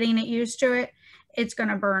without getting it used to it, it's going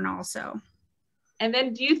to burn also. And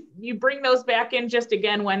then do you bring those back in just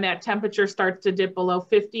again when that temperature starts to dip below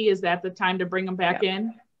 50? Is that the time to bring them back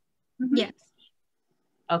in? Yes.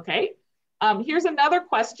 Okay. Here's another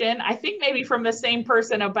question, I think maybe from the same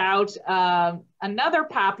person about another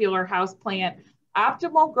popular houseplant,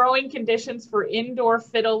 Optimal growing conditions for indoor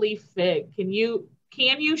fiddle leaf fig.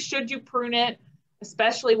 Should you prune it,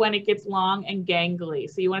 especially when it gets long and gangly?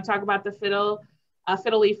 So you want to talk about the fiddle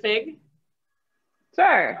leaf fig?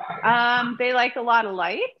 Sure. They like a lot of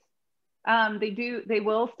light. They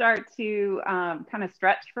will start to kind of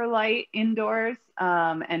stretch for light indoors,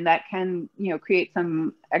 and that can, create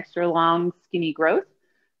some extra long, skinny growth.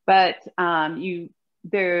 But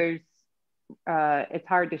it's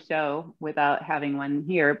hard to show without having one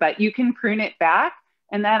here, but you can prune it back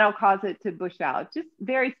and that'll cause it to bush out, just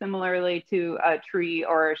very similarly to a tree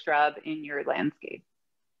or a shrub in your landscape.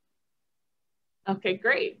 Okay,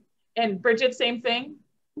 great. And Bridget, same thing?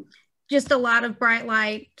 Just a lot of bright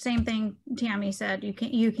light, same thing Tammy said, you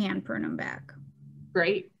can prune them back.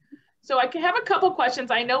 Great. So I can have a couple questions.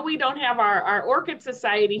 I know we don't have our Orchid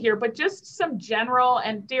Society here, but just some general,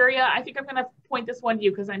 and Daria, I think I'm gonna point this one to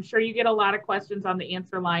you because I'm sure you get a lot of questions on the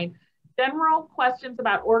answer line. General questions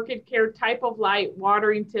about orchid care, type of light,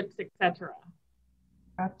 watering tips, etc.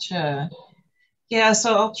 Gotcha. Yeah,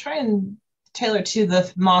 so I'll try and tailor to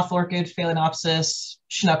the moth orchid, Phalaenopsis,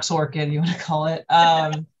 Schnucks orchid, you want to call it.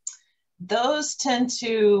 Those tend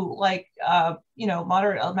to like,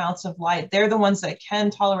 moderate amounts of light. They're the ones that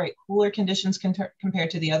can tolerate cooler conditions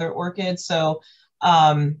compared to the other orchids. So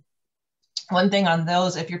one thing on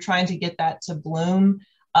those, if you're trying to get that to bloom,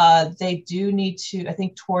 they do need to, I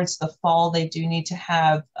think towards the fall, they do need to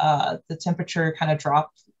have the temperature kind of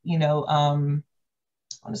drop,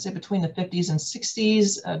 I want to say between the 50s and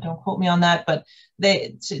 60s. Don't quote me on that, but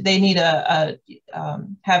they need to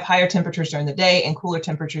have higher temperatures during the day and cooler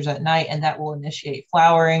temperatures at night, and that will initiate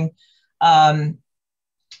flowering.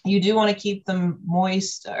 You do want to keep them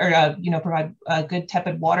moist, or provide good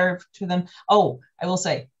tepid water to them. Oh, I will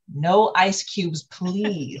say, no ice cubes,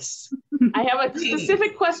 please. I have a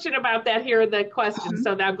specific question about that here in the question,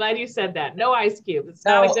 so I'm glad you said that. No ice cubes. It's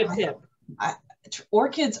not a good tip.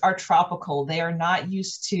 Orchids are tropical. They are not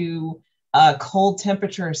used to cold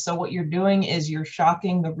temperatures. So what you're doing is you're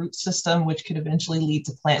shocking the root system, which could eventually lead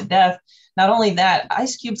to plant death. Not only that,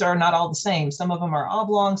 ice cubes are not all the same. Some of them are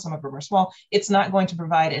oblong, some of them are small. It's not going to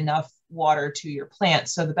provide enough water to your plant.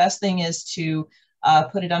 So the best thing is to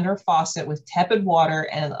put it under a faucet with tepid water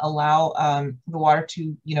and allow the water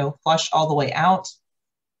to, flush all the way out,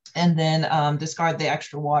 and then discard the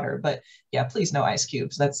extra water. But yeah, please no ice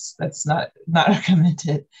cubes. That's not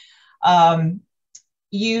recommended. The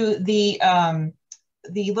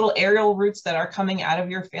little aerial roots that are coming out of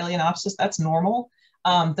your Phalaenopsis, that's normal.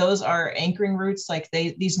 Those are anchoring roots. Like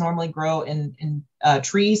these normally grow in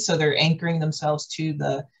trees, so they're anchoring themselves to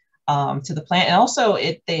the plant. And also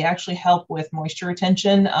they actually help with moisture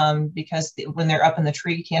retention because when they're up in the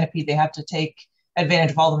tree canopy, they have to take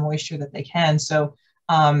advantage of all the moisture that they can. So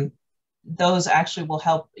those actually will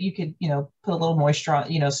help. You could, put a little moisture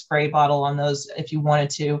on, spray bottle on those if you wanted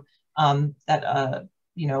to,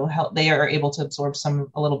 help. They are able to absorb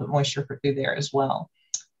a little bit moisture through there as well.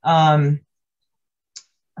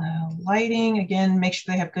 Lighting, again, make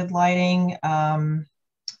sure they have good lighting. I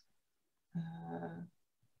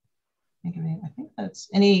think that's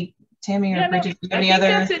Tammy or Bridget, any other?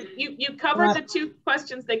 That's it. You covered the two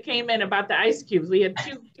questions that came in about the ice cubes. We had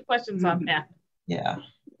two questions on that. Yeah.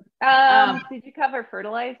 Did you cover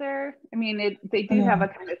fertilizer? I mean, they do have a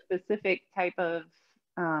kind of specific type of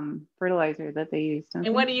fertilizer that they use.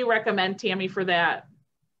 And what do you recommend, Tammy, for that?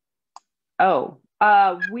 Oh,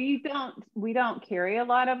 we don't carry a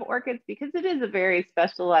lot of orchids because it is a very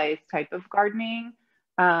specialized type of gardening.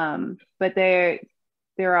 But there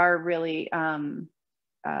are really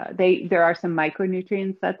there are some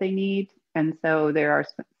micronutrients that they need, and so there are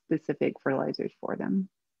specific fertilizers for them.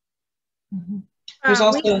 Mm-hmm. There's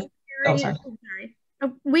also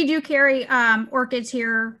we do carry orchids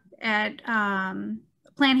here at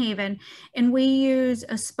Plant Haven, and we use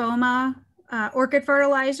a Spoma orchid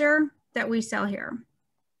fertilizer that we sell here.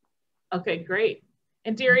 Okay, great.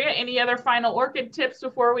 And Daria, any other final orchid tips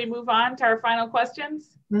before we move on to our final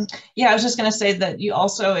questions? Yeah, I was just going to say that you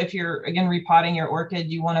also, if you're, again, repotting your orchid,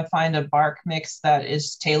 you want to find a bark mix that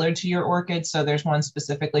is tailored to your orchid. So there's one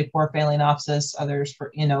specifically for Phalaenopsis, others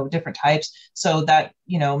for, different types. So that,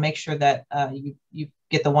 make sure that you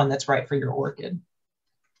get the one that's right for your orchid.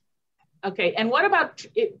 Okay. And what about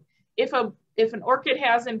if an orchid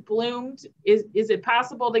hasn't bloomed, is it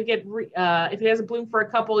possible to get, if it hasn't bloomed for a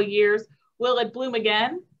couple of years, will it bloom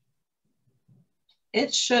again?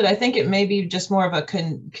 It should. I think it may be just more of a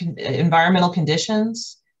environmental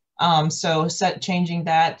conditions. So changing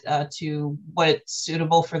that to what's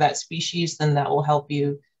suitable for that species, then that will help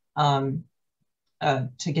you to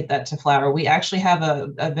get that to flower. We actually have a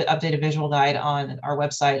updated visual guide on our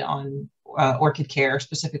website on orchid care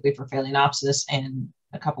specifically for Phalaenopsis and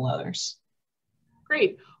a couple others.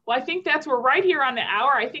 Great. Well, I think we're right here on the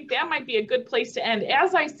hour. I think that might be a good place to end.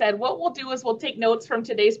 As I said, what we'll do is we'll take notes from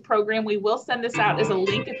today's program. We will send this out as a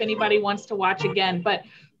link if anybody wants to watch again. But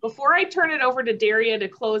before I turn it over to Daria to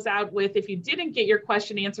close out with, if you didn't get your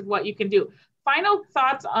question answered, what you can do. Final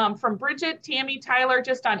thoughts from Bridget, Tammy, Tyler,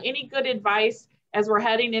 just on any good advice as we're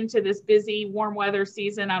heading into this busy warm weather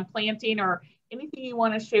season on planting, or anything you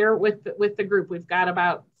want to share with the group. We've got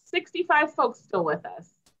about 65 folks still with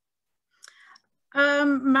us.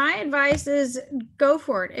 My advice is go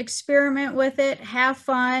for it. Experiment with it. Have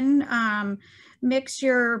fun. Mix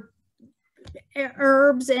your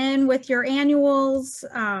herbs in with your annuals.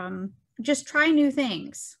 Just try new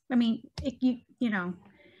things. I mean,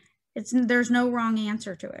 there's no wrong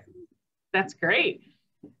answer to it. That's great.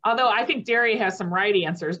 Although I think Daria has some right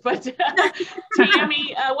answers, but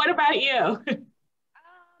Tammy, what about you?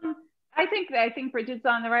 I think Bridget's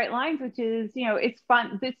on the right lines, which is, it's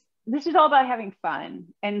fun. This is all about having fun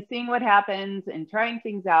and seeing what happens and trying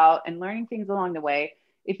things out and learning things along the way.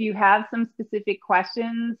 If you have some specific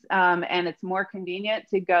questions and it's more convenient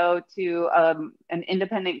to go to an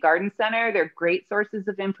independent garden center, they're great sources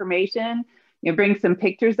of information. Bring some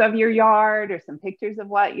pictures of your yard or some pictures of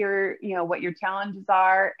what your challenges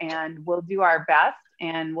are, and we'll do our best,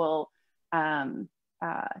 and we'll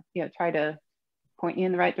try to point you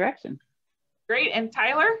in the right direction. Great. And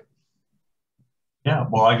Tyler? Yeah,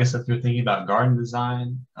 well, I guess if you're thinking about garden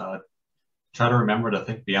design, try to remember to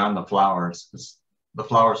think beyond the flowers, because the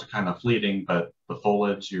flowers are kind of fleeting, but the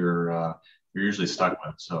foliage you're usually stuck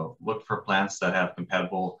with. So look for plants that have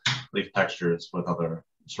compatible leaf textures with other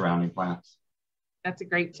surrounding plants. That's a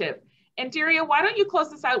great tip. And Daria, why don't you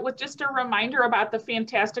close this out with just a reminder about the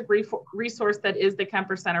fantastic resource that is the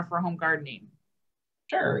Kemper Center for Home Gardening?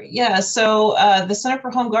 Sure. Yeah. So the Center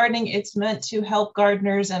for Home Gardening, it's meant to help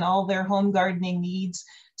gardeners and all their home gardening needs.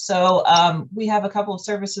 So we have a couple of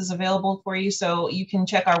services available for you. So you can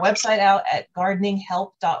check our website out at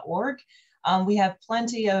gardeninghelp.org. We have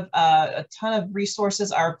plenty of a ton of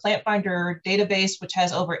resources. Our Plant Finder database, which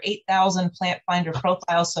has over 8,000 Plant Finder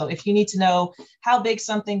profiles. So if you need to know how big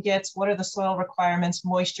something gets, what are the soil requirements,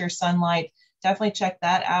 moisture, sunlight, definitely check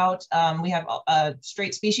that out. We have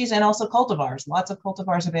straight species and also cultivars, lots of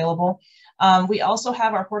cultivars available. We also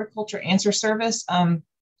have our horticulture answer service.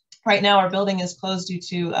 Right now, our building is closed due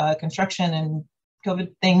to construction and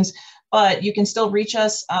COVID things, but you can still reach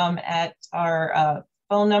us at our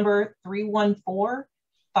phone number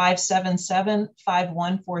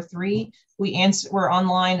 314-577-5143. We're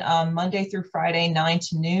online Monday through Friday, 9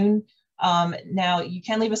 to noon. Now you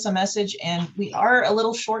can leave us a message, and we are a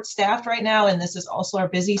little short staffed right now, and this is also our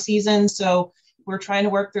busy season. So we're trying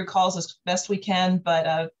to work through calls as best we can,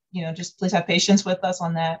 but just please have patience with us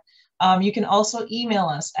on that. You can also email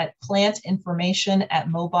us at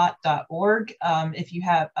plantinformation@mobot.org. If you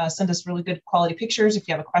have, send us really good quality pictures. If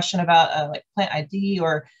you have a question about like plant ID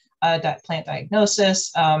or plant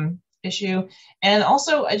diagnosis issue. And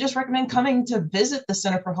also, I just recommend coming to visit the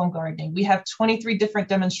Center for Home Gardening. We have 23 different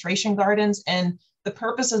demonstration gardens, and the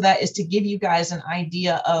purpose of that is to give you guys an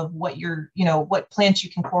idea of what what plants you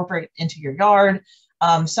can incorporate into your yard.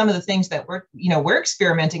 Some of the things that we're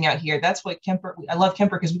experimenting out here. That's what Kemper, I love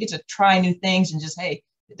Kemper because we get to try new things and just, hey,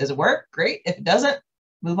 does it work? Great. If it doesn't,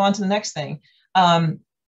 move on to the next thing. Come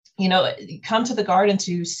to the garden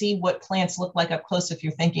to see what plants look like up close if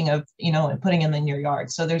you're thinking of, and putting them in your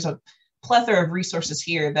yard. So there's a plethora of resources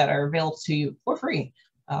here that are available to you for free.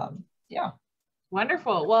 Yeah.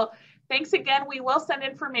 Wonderful. Well, thanks again. We will send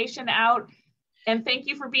information out. And thank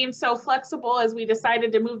you for being so flexible as we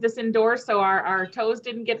decided to move this indoors so our toes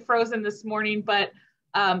didn't get frozen this morning. But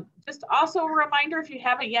just also a reminder, if you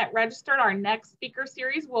haven't yet registered, our next speaker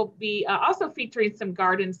series will be also featuring some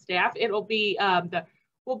garden staff. It'll be,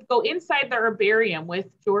 we'll go inside the herbarium with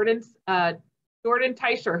Jordan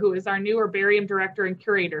Teicher, who is our new herbarium director and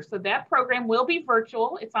curator. So that program will be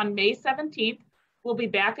virtual. It's on May 17th. We'll be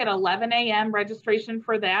back at 11 a.m. Registration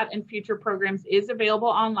for that and future programs is available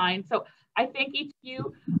online. So I thank each of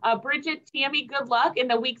you. Bridget, Tammy, good luck in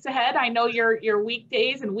the weeks ahead. I know your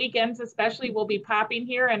weekdays and weekends especially will be popping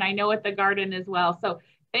here, and I know at the garden as well. So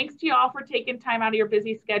thanks to you all for taking time out of your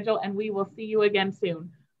busy schedule, and we will see you again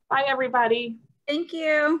soon. Bye, everybody. Thank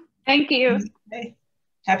you. Thank you.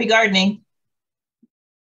 Happy gardening.